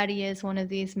Patty is one of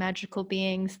these magical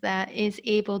beings that is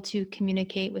able to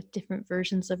communicate with different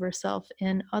versions of herself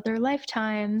in other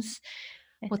lifetimes.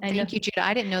 Well, I know. thank you, Judah.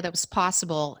 I didn't know that was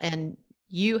possible. And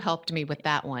you helped me with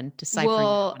that one, deciphering that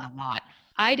Well, one a lot.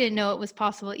 I didn't know it was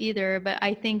possible either, but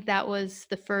I think that was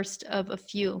the first of a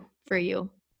few for you,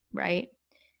 right?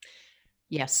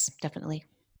 Yes, definitely.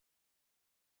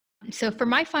 So for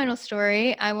my final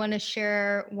story, I want to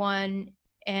share one,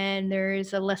 and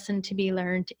there's a lesson to be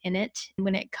learned in it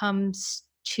when it comes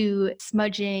to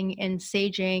smudging and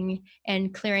saging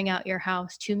and clearing out your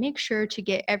house to make sure to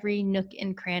get every nook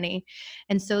and cranny.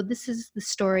 And so this is the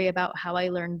story about how I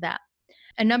learned that.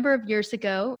 A number of years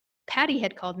ago, Patty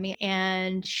had called me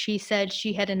and she said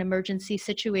she had an emergency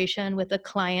situation with a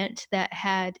client that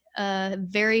had a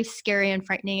very scary and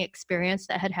frightening experience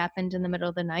that had happened in the middle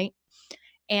of the night.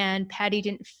 And Patty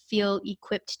didn't feel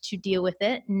equipped to deal with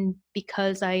it. And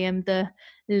because I am the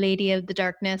lady of the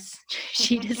darkness,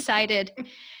 she decided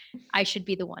I should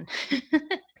be the one.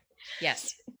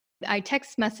 Yes. I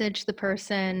text messaged the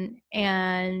person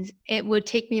and it would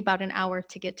take me about an hour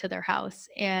to get to their house.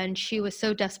 And she was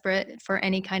so desperate for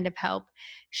any kind of help.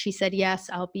 She said, "Yes,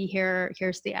 I'll be here.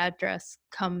 Here's the address.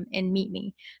 Come and meet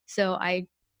me." So I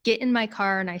get in my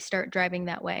car and I start driving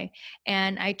that way.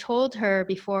 And I told her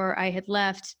before I had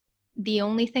left, the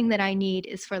only thing that I need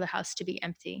is for the house to be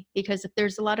empty, because if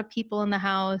there's a lot of people in the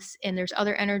house and there's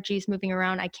other energies moving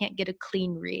around, I can't get a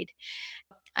clean read.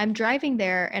 I'm driving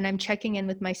there and I'm checking in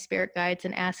with my spirit guides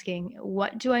and asking,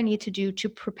 what do I need to do to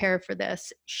prepare for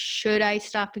this? Should I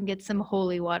stop and get some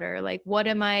holy water? Like, what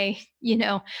am I,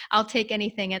 I'll take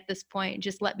anything at this point.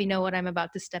 Just let me know what I'm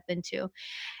about to step into.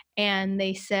 And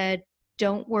they said,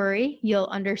 don't worry, you'll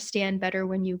understand better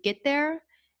when you get there.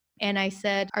 And I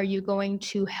said, are you going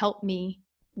to help me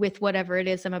with whatever it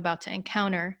is I'm about to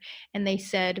encounter? And they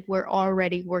said, we're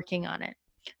already working on it.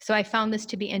 So I found this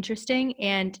to be interesting.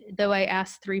 And though I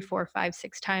asked 3, 4, 5,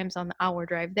 6 times on the hour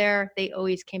drive there, they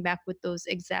always came back with those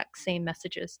exact same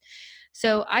messages.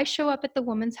 So I show up at the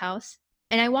woman's house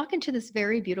and I walk into this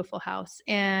very beautiful house.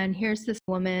 And here's this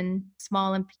woman,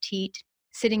 small and petite,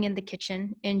 sitting in the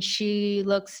kitchen. And she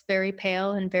looks very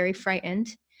pale and very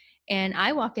frightened. And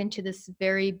I walk into this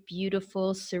very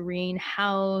beautiful, serene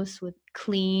house with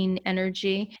clean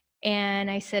energy. And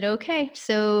I said, okay,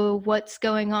 so what's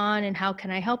going on and how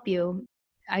can I help you?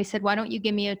 I said, why don't you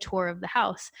give me a tour of the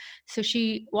house? So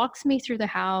she walks me through the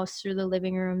house, through the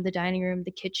living room, the dining room,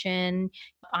 the kitchen.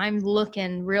 I'm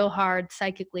looking real hard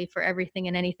psychically for everything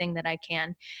and anything that I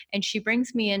can. And she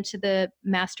brings me into the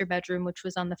master bedroom, which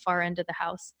was on the far end of the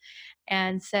house,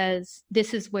 and says,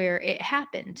 this is where it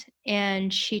happened.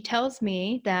 And she tells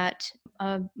me that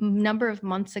a number of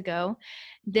months ago,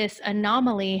 this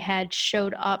anomaly had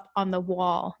showed up on the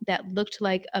wall that looked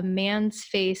like a man's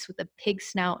face with a pig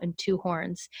snout and 2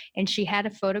 horns. And she had a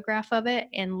photograph of it.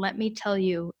 And let me tell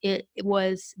you, it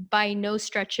was by no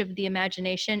stretch of the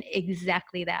imagination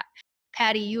exactly that.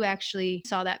 Patty, you actually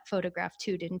saw that photograph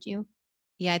too, didn't you?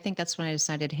 Yeah, I think that's when I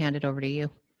decided to hand it over to you.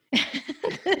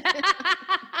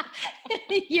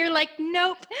 You're like,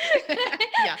 nope.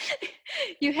 Yeah.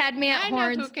 You had me at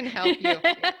horns. I know who can help you.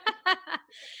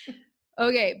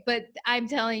 Okay, but I'm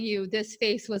telling you, this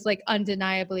face was like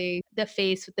undeniably the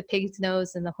face with the pig's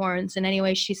nose and the horns. And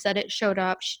anyway, she said it showed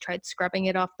up. She tried scrubbing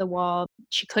it off the wall.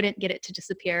 She couldn't get it to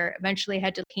disappear. Eventually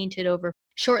had to paint it over.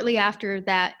 Shortly after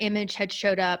that image had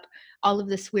showed up, all of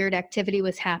this weird activity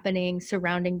was happening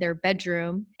surrounding their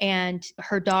bedroom. And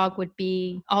her dog would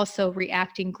be also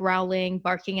reacting, growling,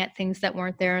 barking at things that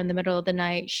weren't there in the middle of the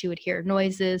night. She would hear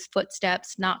noises,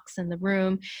 footsteps, knocks in the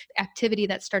room, activity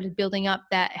that started building up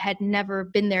that had never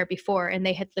been there before. And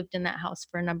they had lived in that house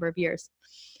for a number of years.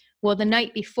 Well, the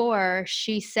night before,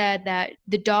 she said that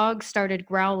the dog started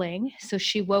growling. So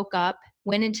she woke up,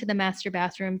 went into the master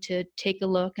bathroom to take a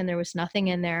look, and there was nothing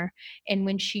in there. And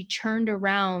when she turned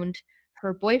around,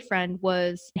 her boyfriend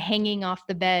was hanging off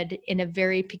the bed in a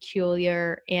very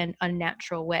peculiar and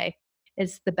unnatural way,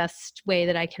 is the best way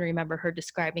that I can remember her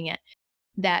describing it.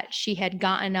 That she had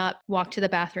gotten up, walked to the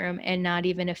bathroom, and not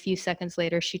even a few seconds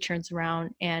later, she turns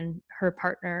around and her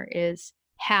partner is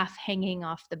half hanging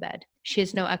off the bed. She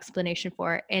has no explanation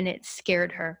for it, and it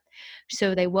scared her.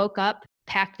 So they woke up,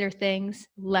 packed their things,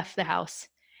 left the house.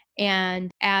 And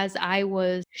as I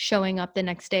was showing up the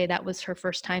next day, that was her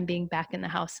first time being back in the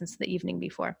house since the evening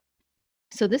before.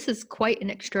 So this is quite an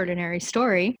extraordinary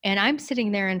story. And I'm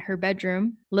sitting there in her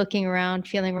bedroom, looking around,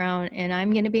 feeling around. And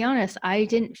I'm going to be honest, I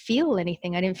didn't feel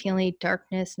anything. I didn't feel any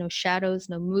darkness, no shadows,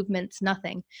 no movements,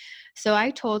 nothing. So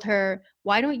I told her,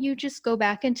 why don't you just go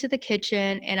back into the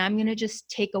kitchen and I'm going to just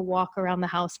take a walk around the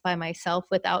house by myself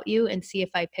without you and see if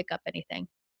I pick up anything.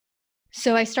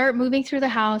 So I start moving through the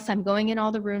house. I'm going in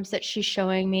all the rooms that she's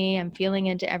showing me. I'm feeling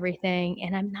into everything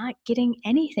and I'm not getting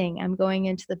anything. I'm going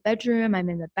into the bedroom. I'm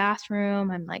in the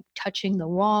bathroom. I'm like touching the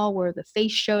wall where the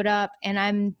face showed up and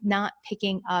I'm not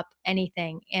picking up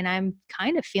anything. And I'm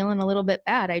kind of feeling a little bit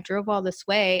bad. I drove all this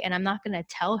way and I'm not going to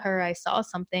tell her I saw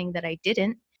something that I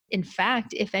didn't. In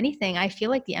fact, if anything, I feel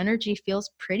like the energy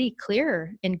feels pretty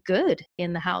clear and good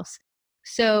in the house.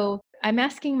 So I'm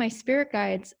asking my spirit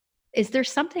guides, is there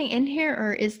something in here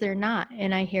or is there not?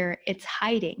 And I hear it's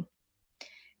hiding.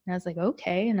 And I was like,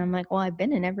 okay. And I'm like, well, I've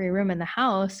been in every room in the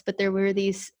house, but there were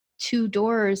these two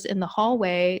doors in the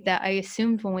hallway that I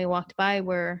assumed when we walked by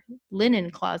were linen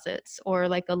closets or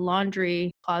like a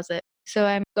laundry closet. So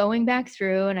I'm going back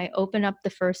through and I open up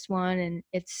the first one and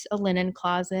it's a linen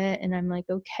closet. And I'm like,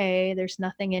 okay, there's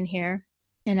nothing in here.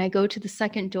 And I go to the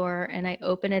second door and I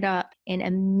open it up, and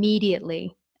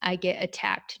immediately I get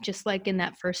attacked, just like in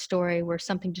that first story where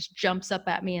something just jumps up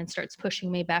at me and starts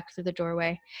pushing me back through the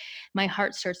doorway. My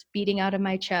heart starts beating out of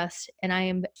my chest, and I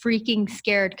am freaking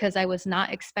scared because I was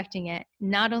not expecting it.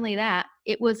 Not only that,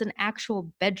 it was an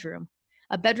actual bedroom,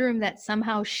 a bedroom that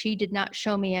somehow she did not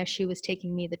show me as she was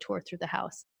taking me the tour through the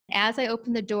house. As I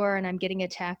open the door and I'm getting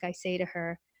attacked, I say to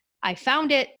her, I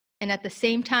found it. And at the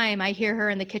same time, I hear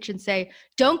her in the kitchen say,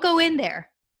 don't go in there.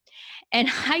 And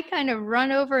I kind of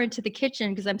run over into the kitchen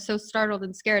because I'm so startled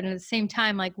and scared. And at the same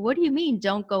time, like, what do you mean,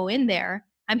 don't go in there?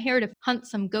 I'm here to hunt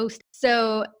some ghosts.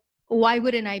 So why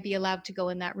wouldn't I be allowed to go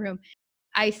in that room?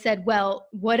 I said, well,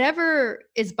 whatever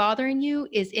is bothering you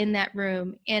is in that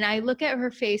room. And I look at her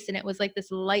face, and it was like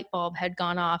this light bulb had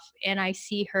gone off. And I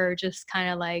see her just kind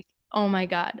of like, oh my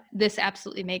God, this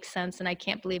absolutely makes sense. And I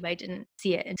can't believe I didn't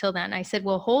see it until then. I said,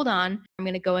 well, hold on. I'm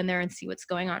going to go in there and see what's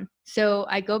going on. So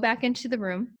I go back into the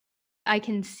room. I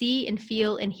can see and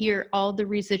feel and hear all the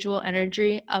residual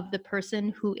energy of the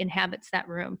person who inhabits that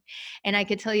room. And I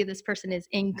could tell you this person is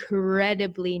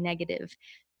incredibly negative,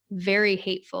 very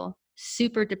hateful,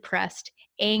 super depressed,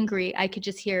 angry. I could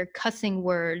just hear cussing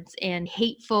words and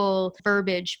hateful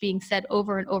verbiage being said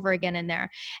over and over again in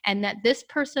there. And that this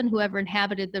person, whoever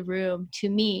inhabited the room, to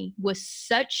me, was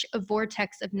such a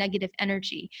vortex of negative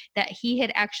energy that he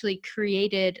had actually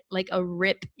created like a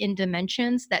rip in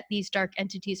dimensions that these dark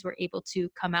entities were able to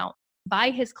come out.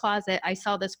 By his closet, I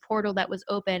saw this portal that was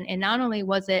open. And not only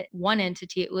was it one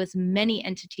entity, it was many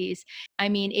entities. I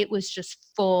mean, it was just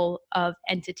full of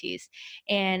entities.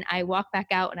 And I walk back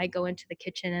out and I go into the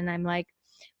kitchen and I'm like,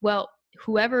 well,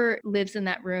 whoever lives in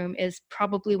that room is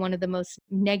probably one of the most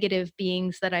negative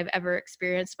beings that I've ever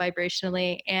experienced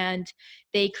vibrationally. And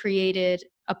they created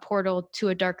a portal to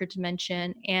a darker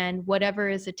dimension. And whatever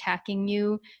is attacking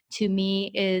you, to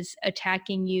me, is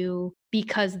attacking you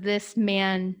because this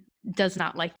man does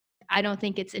not like. I don't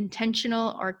think it's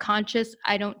intentional or conscious.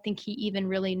 I don't think he even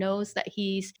really knows that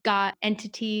he's got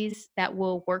entities that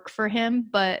will work for him.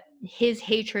 But his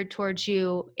hatred towards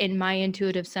you, in my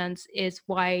intuitive sense, is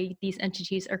why these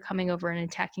entities are coming over and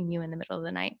attacking you in the middle of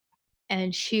the night.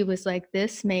 And she was like,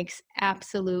 this makes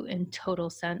absolute and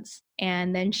total sense.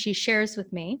 And then she shares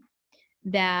with me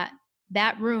that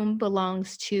that room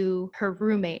belongs to her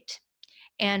roommate.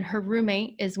 And her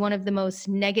roommate is one of the most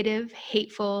negative,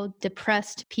 hateful,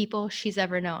 depressed people she's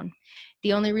ever known.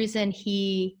 The only reason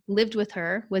he lived with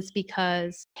her was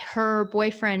because her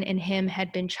boyfriend and him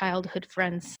had been childhood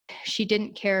friends. She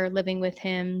didn't care living with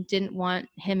him, didn't want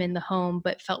him in the home,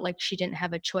 but felt like she didn't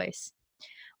have a choice.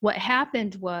 What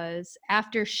happened was,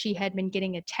 after she had been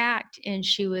getting attacked and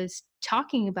she was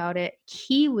talking about it,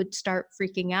 he would start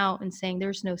freaking out and saying,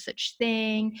 there's no such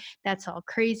thing. That's all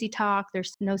crazy talk.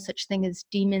 There's no such thing as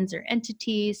demons or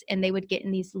entities. And they would get in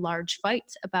these large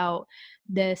fights about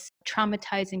this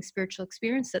traumatizing spiritual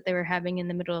experience that they were having in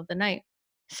the middle of the night.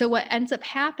 So what ends up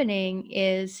happening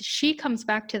is she comes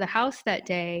back to the house that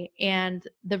day and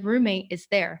the roommate is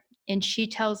there. And she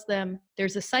tells them,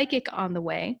 there's a psychic on the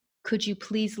way. Could you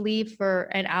please leave for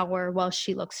an hour while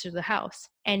she looks through the house?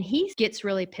 And he gets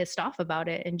really pissed off about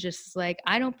it and just like,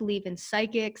 I don't believe in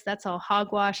psychics. That's all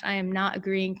hogwash. I am not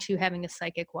agreeing to having a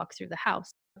psychic walk through the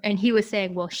house. And he was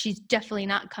saying, well, she's definitely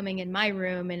not coming in my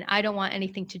room and I don't want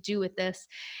anything to do with this.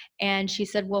 And she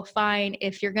said, well, fine.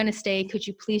 If you're going to stay, could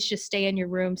you please just stay in your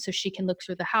room so she can look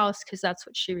through the house? Because that's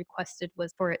what she requested,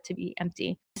 was for it to be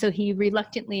empty. So he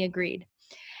reluctantly agreed.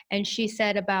 And she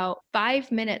said about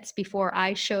 5 minutes before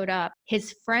I showed up,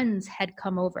 his friends had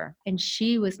come over. And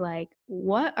she was like,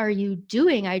 what are you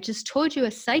doing? I just told you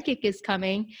a psychic is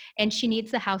coming and she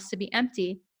needs the house to be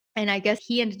empty. And I guess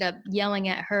he ended up yelling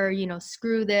at her,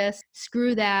 screw this,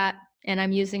 screw that. And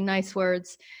I'm using nice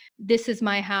words. This is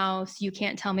my house. You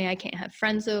can't tell me I can't have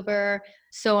friends over,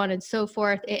 so on and so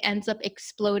forth. It ends up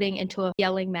exploding into a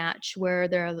yelling match where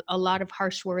there are a lot of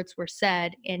harsh words were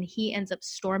said, and he ends up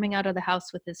storming out of the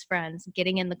house with his friends,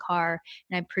 getting in the car.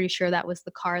 And I'm pretty sure that was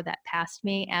the car that passed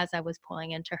me as I was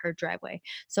pulling into her driveway.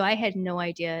 So I had no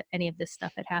idea any of this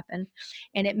stuff had happened.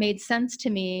 And it made sense to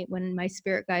me when my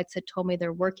spirit guides had told me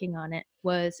they're working on it,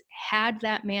 was had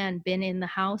that man been in the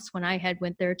house when I had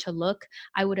went there to look,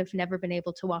 I would have never been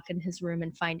able to walk in his room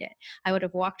and find it. I would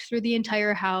have walked through the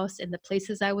entire house in the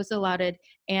places I was allotted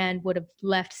and would have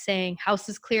left saying, house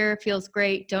is clear, feels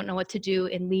great, don't know what to do,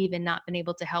 and leave and not been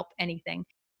able to help anything.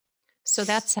 So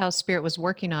that's how Spirit was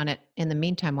working on it in the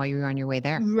meantime while you were on your way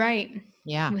there. Right.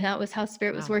 Yeah. That was how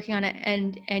Spirit was Wow. working on it,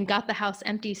 and got the house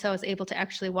empty, so I was able to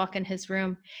actually walk in his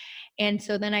room. And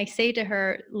so then I say to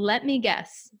her, let me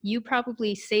guess, you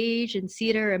probably sage and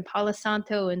cedar and Palo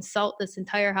Santo and salt this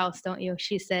entire house, don't you?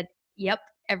 She said, yep,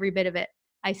 every bit of it.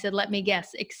 I said, let me guess,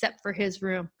 except for his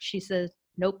room. She said,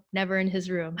 nope, never in his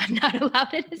room. I'm not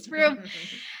allowed in his room.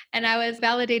 And I was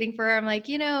validating for her. I'm like,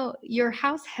 your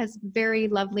house has very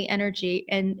lovely energy,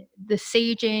 and the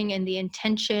saging and the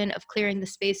intention of clearing the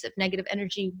space of negative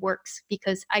energy works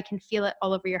because I can feel it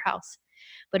all over your house.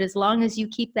 But as long as you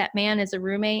keep that man as a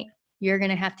roommate, you're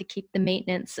going to have to keep the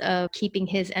maintenance of keeping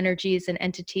his energies and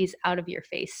entities out of your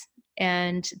face.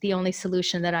 And the only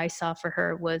solution that I saw for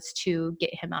her was to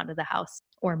get him out of the house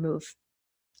or move.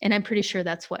 And I'm pretty sure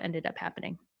that's what ended up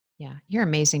happening. Yeah. You're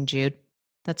amazing, Jude.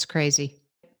 That's crazy.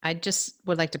 I just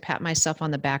would like to pat myself on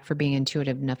the back for being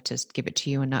intuitive enough to give it to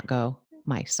you and not go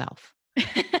myself.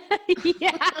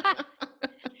 Yeah.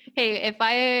 Hey, if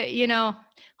I,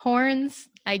 horns,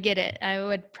 I get it. I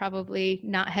would probably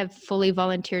not have fully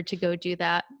volunteered to go do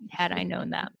that had I known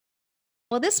that.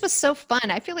 Well, this was so fun.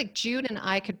 I feel like Jude and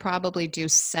I could probably do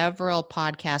several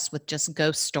podcasts with just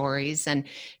ghost stories. And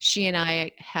she and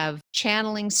I have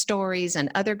channeling stories and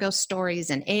other ghost stories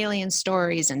and alien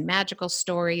stories and magical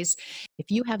stories. If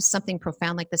you have something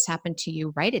profound like this happen to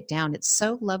you, write it down. It's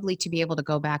so lovely to be able to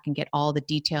go back and get all the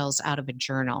details out of a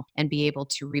journal and be able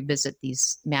to revisit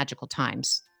these magical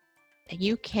times.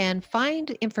 You can find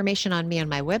information on me on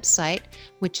my website,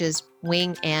 which is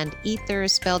Wing and Ether,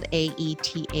 spelled AETHER.com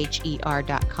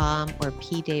or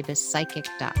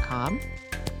pdavispsychic.com.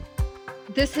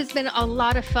 This has been a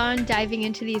lot of fun diving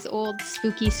into these old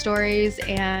spooky stories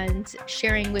and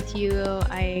sharing with you.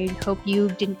 I hope you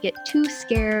didn't get too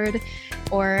scared,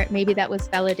 or maybe that was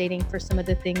validating for some of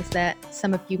the things that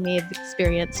some of you may have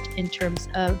experienced in terms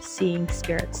of seeing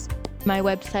spirits. My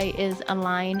website is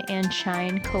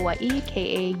alignandshine.kauai,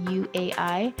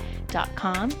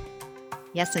 KAUAI.com.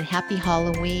 Yes, and happy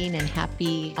Halloween and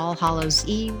happy All Hallows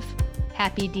Eve.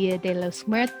 Happy Dia de los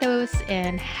Muertos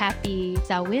and happy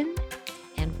Samhain.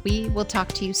 And we will talk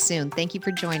to you soon. Thank you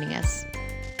for joining us.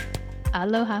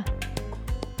 Aloha.